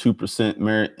raises for 2%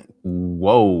 merit.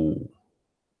 Whoa.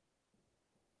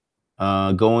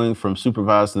 Going from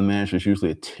supervisor to manager is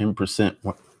usually a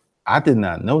 10%. I did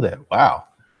not know that. Wow.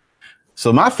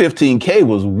 So my 15K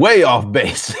was way off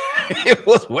base. It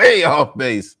was way off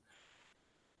base.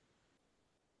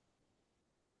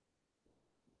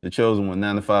 The chosen one,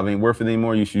 9 to 5 ain't worth it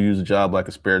anymore. You should use a job like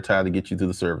a spare tire to get you to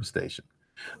the service station.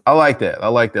 I like that. I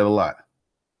like that a lot.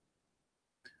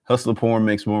 Hustler porn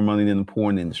makes more money than the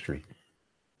porn industry.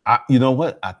 You know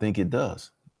what? I think it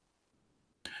does.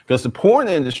 Because the porn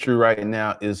industry right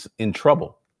now is in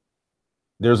trouble.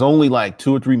 There's only like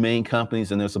 2 or 3 main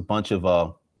companies, and there's a bunch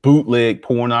of bootleg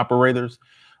porn operators.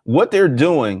 What they're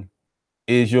doing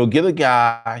is you'll get a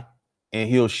guy and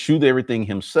he'll shoot everything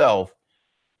himself,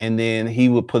 and then he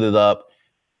will put it up.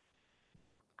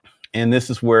 And this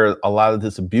is where a lot of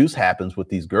this abuse happens with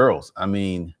these girls. I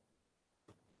mean,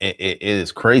 it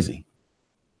is crazy.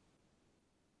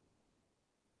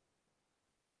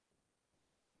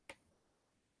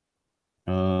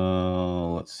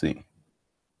 Let's see.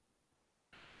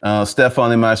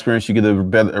 Stefan, in my experience, you get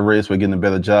a raise by getting a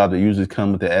better job. That usually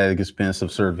come with the added expense of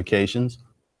certifications.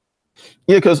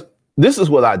 Yeah, because this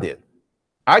is what I did.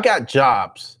 I got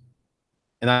jobs,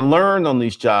 and I learned on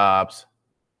these jobs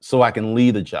so I can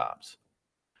lead the jobs.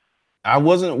 I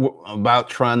wasn't about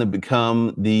trying to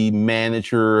become the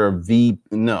manager or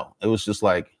no, it was just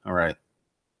like, all right,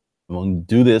 I'm going to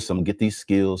do this. I'm going to get these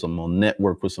skills. I'm going to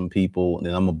network with some people, and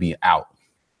then I'm going to be out.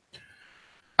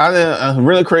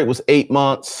 Rent a Crate was 8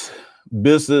 months.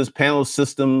 Business Panel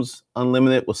Systems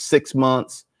Unlimited was 6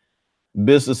 months.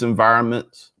 Business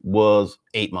Environments was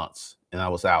 8 months, and I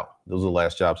was out. Those are the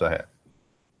last jobs I had.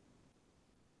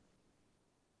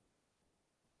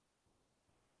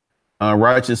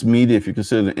 Righteous Media, if you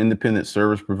consider an independent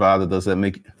service provider, does that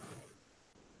make?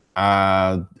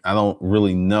 I don't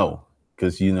really know,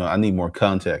 because I need more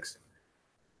context.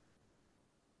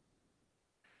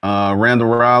 Randall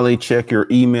Riley, check your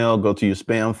email. Go to your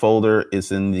spam folder.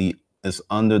 It's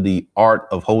under the Art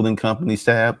of Holding Companies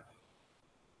tab.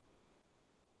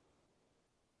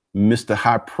 Mr.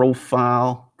 High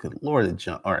Profile. Good Lord,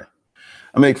 John. All right.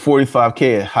 I make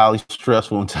 45K, a highly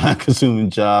stressful and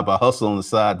time-consuming job. I hustle on the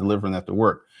side, delivering after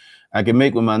work. I can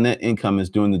make what my net income is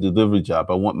doing the delivery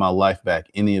job. I want my life back.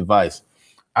 Any advice?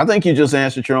 I think you just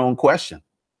answered your own question.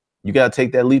 You got to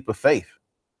take that leap of faith.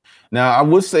 Now, I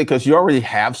would say, because you already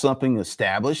have something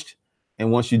established,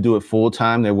 and once you do it full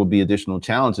time, there will be additional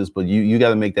challenges, but you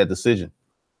got to make that decision.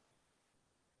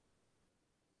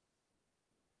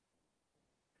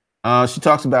 She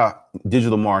talks about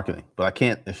digital marketing, but I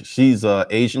can't. She's an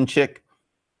Asian chick,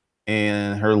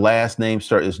 and her last name is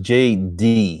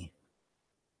JD.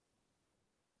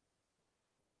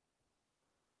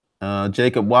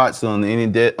 Jacob Watson,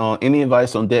 any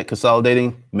advice on debt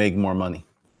consolidating? Make more money.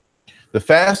 The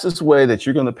fastest way that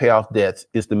you're going to pay off debts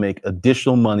is to make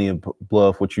additional money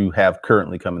above what you have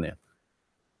currently coming in.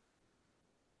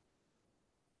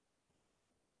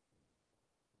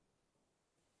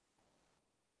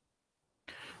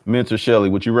 Mentor Shelley,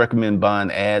 would you recommend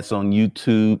buying ads on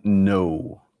YouTube?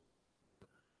 No.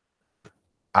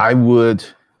 I would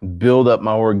build up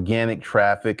my organic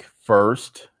traffic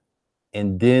first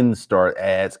and then start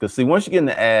ads. Because see, once you get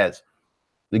into ads,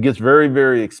 it gets very,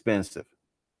 very expensive.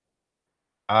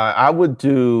 I would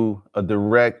do a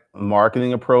direct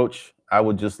marketing approach. I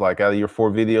would just like out of your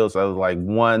 4 videos, I was like,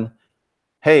 one,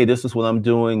 hey, this is what I'm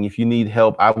doing. If you need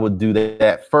help, I would do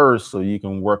that first so you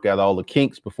can work out all the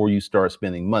kinks before you start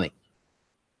spending money.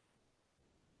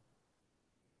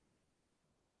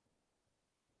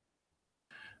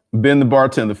 Ben the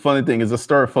bartender. The funny thing is I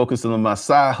started focusing on my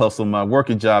side hustle. My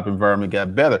working job environment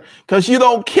got better because you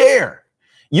don't care.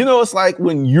 You know, it's like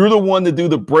when you're the one to do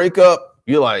the breakup,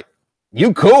 you're like,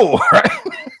 you cool, right?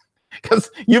 Because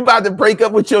you're about to break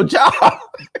up with your job.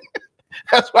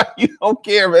 That's why you don't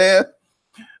care, man.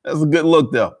 That's a good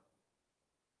look, though.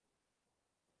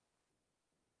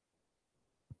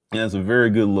 Yeah, that's a very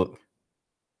good look.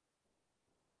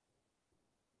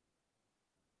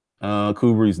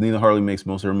 Cool Breeze. Nina Hartley makes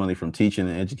most of her money from teaching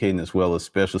and educating as well as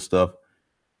special stuff.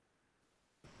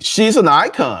 She's an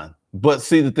icon. But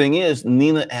see, the thing is,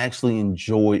 Nina actually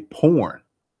enjoyed porn.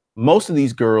 Most of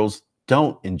these girls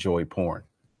don't enjoy porn.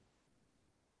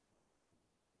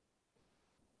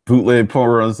 Bootleg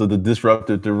porn runs are the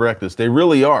disruptive directors. They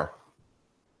really are.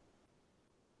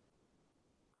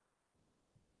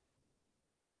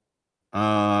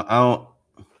 I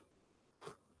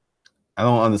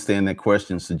don't understand that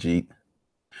question, Sajid.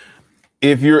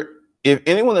 If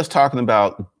anyone that's talking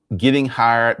about getting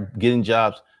hired, getting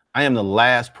jobs, I am the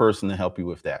last person to help you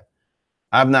with that.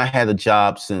 I've not had a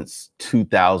job since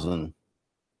 2000.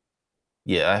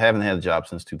 Yeah, I haven't had a job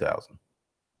since 2000.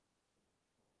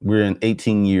 We're in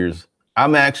 18 years.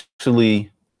 I'm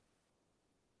actually,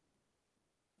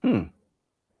 I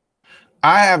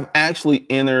have actually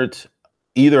entered,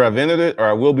 either I've entered it or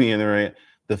I will be entering it,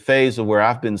 the phase of where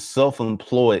I've been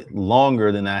self-employed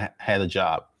longer than I had a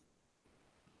job.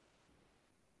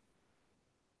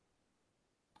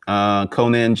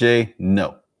 Conan J,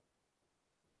 no.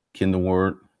 Kindle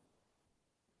Word.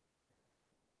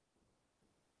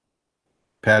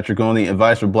 Patrick, only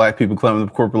advice for Black people climbing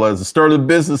up corporate ladders: start a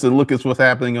business and look at what's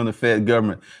happening on the Fed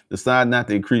government. Decide not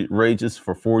to increase wages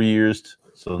for 4 years,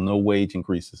 so no wage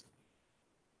increases.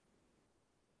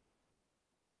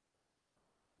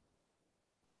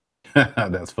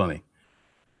 That's funny.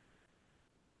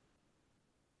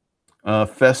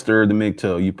 Fester the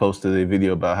Migto, you posted a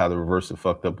video about how to reverse a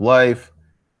fucked up life.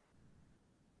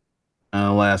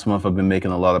 Last month, I've been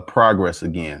making a lot of progress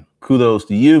again. Kudos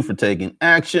to you for taking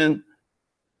action.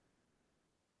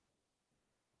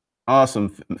 Awesome,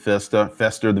 Fester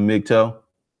the Migto.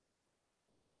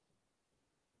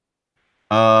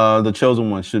 The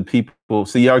chosen one. Should people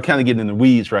see? Y'all kind of getting in the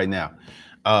weeds right now.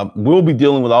 We'll be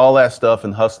dealing with all that stuff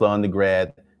in Hustler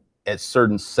Undergrad at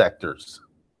certain sectors.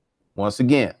 Once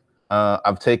again,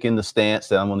 I've taken the stance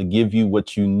that I'm going to give you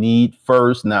what you need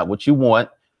first, not what you want,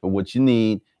 but what you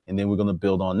need. And then we're going to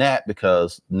build on that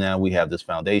because now we have this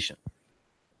foundation.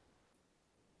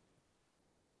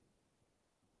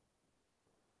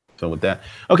 So with that,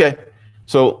 okay.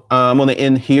 So I'm going to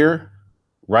end here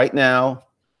right now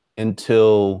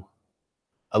until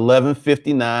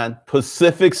 11:59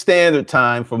 Pacific Standard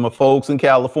Time for my folks in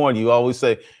California. You always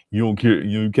say, you don't care,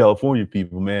 you California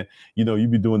people, man. You know, you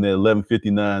be doing that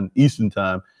 11:59 Eastern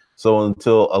Time. So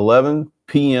until 11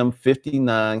 p.m.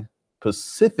 59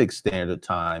 Pacific Standard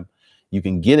Time, you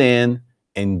can get in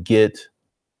and get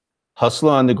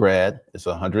Hustler Undergrad. It's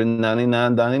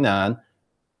 $199.99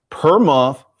 per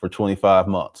month for 25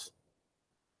 months.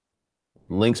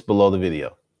 Links below the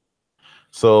video.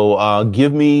 So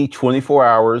give me 24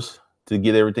 hours to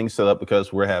get everything set up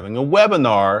because we're having a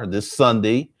webinar this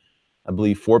Sunday, I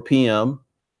believe 4 p.m.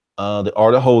 The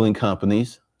Art of Holding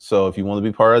Companies. So if you want to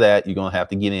be part of that, you're going to have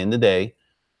to get in today.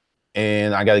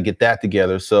 And I got to get that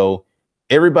together. So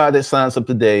everybody that signs up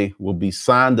today will be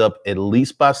signed up at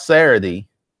least by Saturday.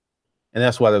 And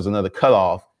that's why there's another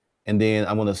cutoff. And then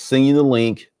I'm going to send you the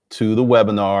link to the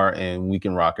webinar and we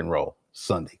can rock and roll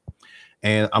Sunday.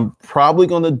 And I'm probably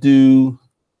going to do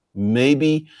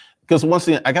maybe, because once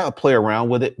again, I got to play around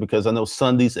with it because I know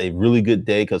Sunday's a really good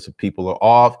day because people are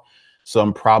off. So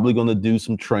I'm probably going to do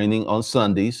some training on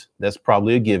Sundays. That's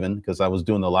probably a given because I was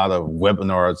doing a lot of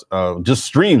webinars, just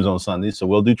streams on Sundays. So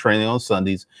we'll do training on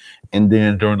Sundays. And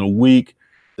then during the week,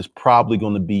 it's probably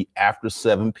going to be after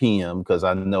 7 p.m. because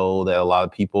I know that a lot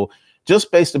of people,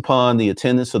 just based upon the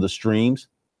attendance of the streams,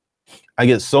 I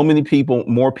get so many people,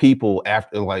 more people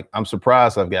after, like, I'm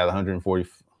surprised I've got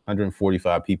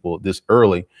 145 people this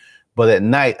early, but at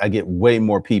night I get way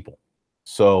more people.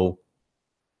 So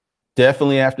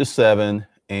definitely after 7,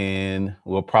 and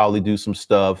we'll probably do some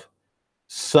stuff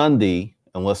Sunday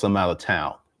unless I'm out of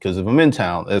town. Because if I'm in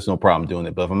town, there's no problem doing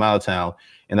it. But if I'm out of town,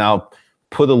 and I'll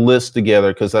put a list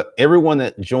together, because everyone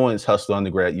that joins Hustle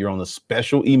Undergrad, you're on a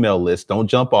special email list. Don't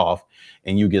jump off,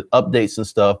 and you get updates and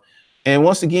stuff. And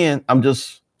once again, I'm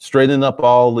just straightening up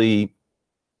all the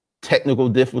technical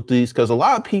difficulties, because a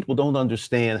lot of people don't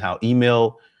understand how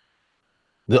email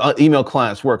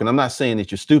clients work. And I'm not saying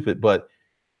that you're stupid, but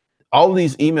all of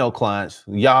these email clients,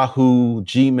 Yahoo,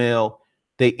 Gmail,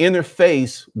 they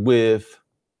interface with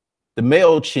the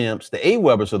MailChimps, the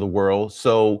AWebers of the world.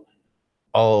 So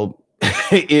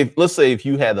if, let's say, if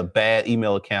you had a bad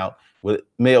email account with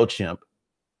MailChimp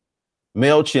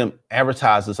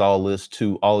advertises all this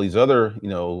to all these other,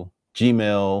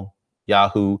 Gmail,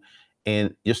 Yahoo,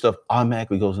 and your stuff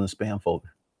automatically goes in the spam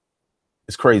folder.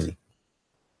 It's crazy.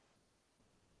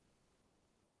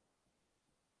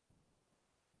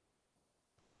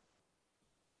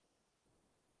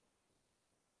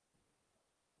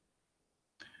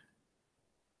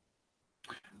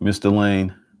 Mr.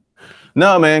 Lane.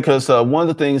 No, man, because one of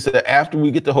the things that after we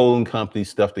get the holding company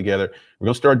stuff together, we're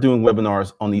going to start doing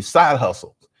webinars on these side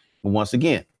hustles. But once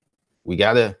again, we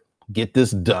got to get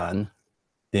this done.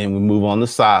 Then we move on to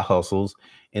side hustles,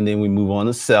 and then we move on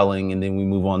to selling, and then we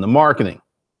move on to marketing.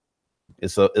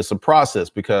 It's a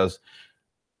process, because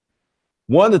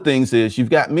one of the things is you've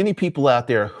got many people out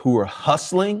there who are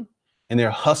hustling, and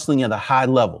they're hustling at a high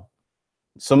level.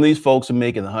 Some of these folks are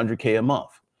making $100K a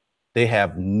month. They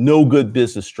have no good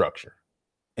business structure,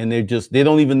 and they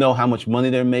don't even know how much money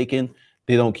they're making.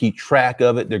 They don't keep track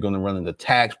of it. They're going to run into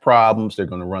tax problems. They're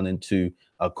going to run into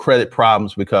credit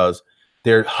problems, because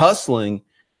they're hustling.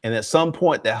 And at some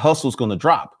point that hustle is going to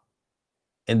drop,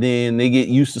 and then they get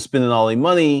used to spending all their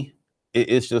money.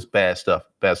 It's just bad stuff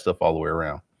all the way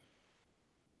around.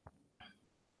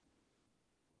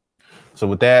 So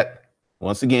with that,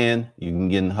 once again, you can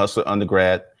get in Hustler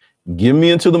Undergrad. Give me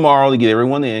until tomorrow to get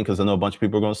everyone in, because I know a bunch of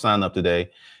people are going to sign up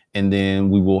today. And then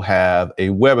we will have a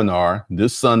webinar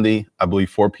this Sunday, I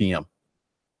believe 4 p.m.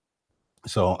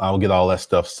 So I'll get all that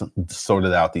stuff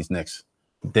sorted out these next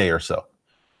day or so.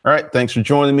 All right. Thanks for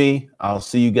joining me. I'll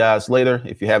see you guys later.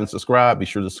 If you haven't subscribed, be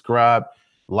sure to subscribe,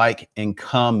 like, and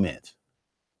comment.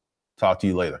 Talk to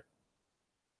you later.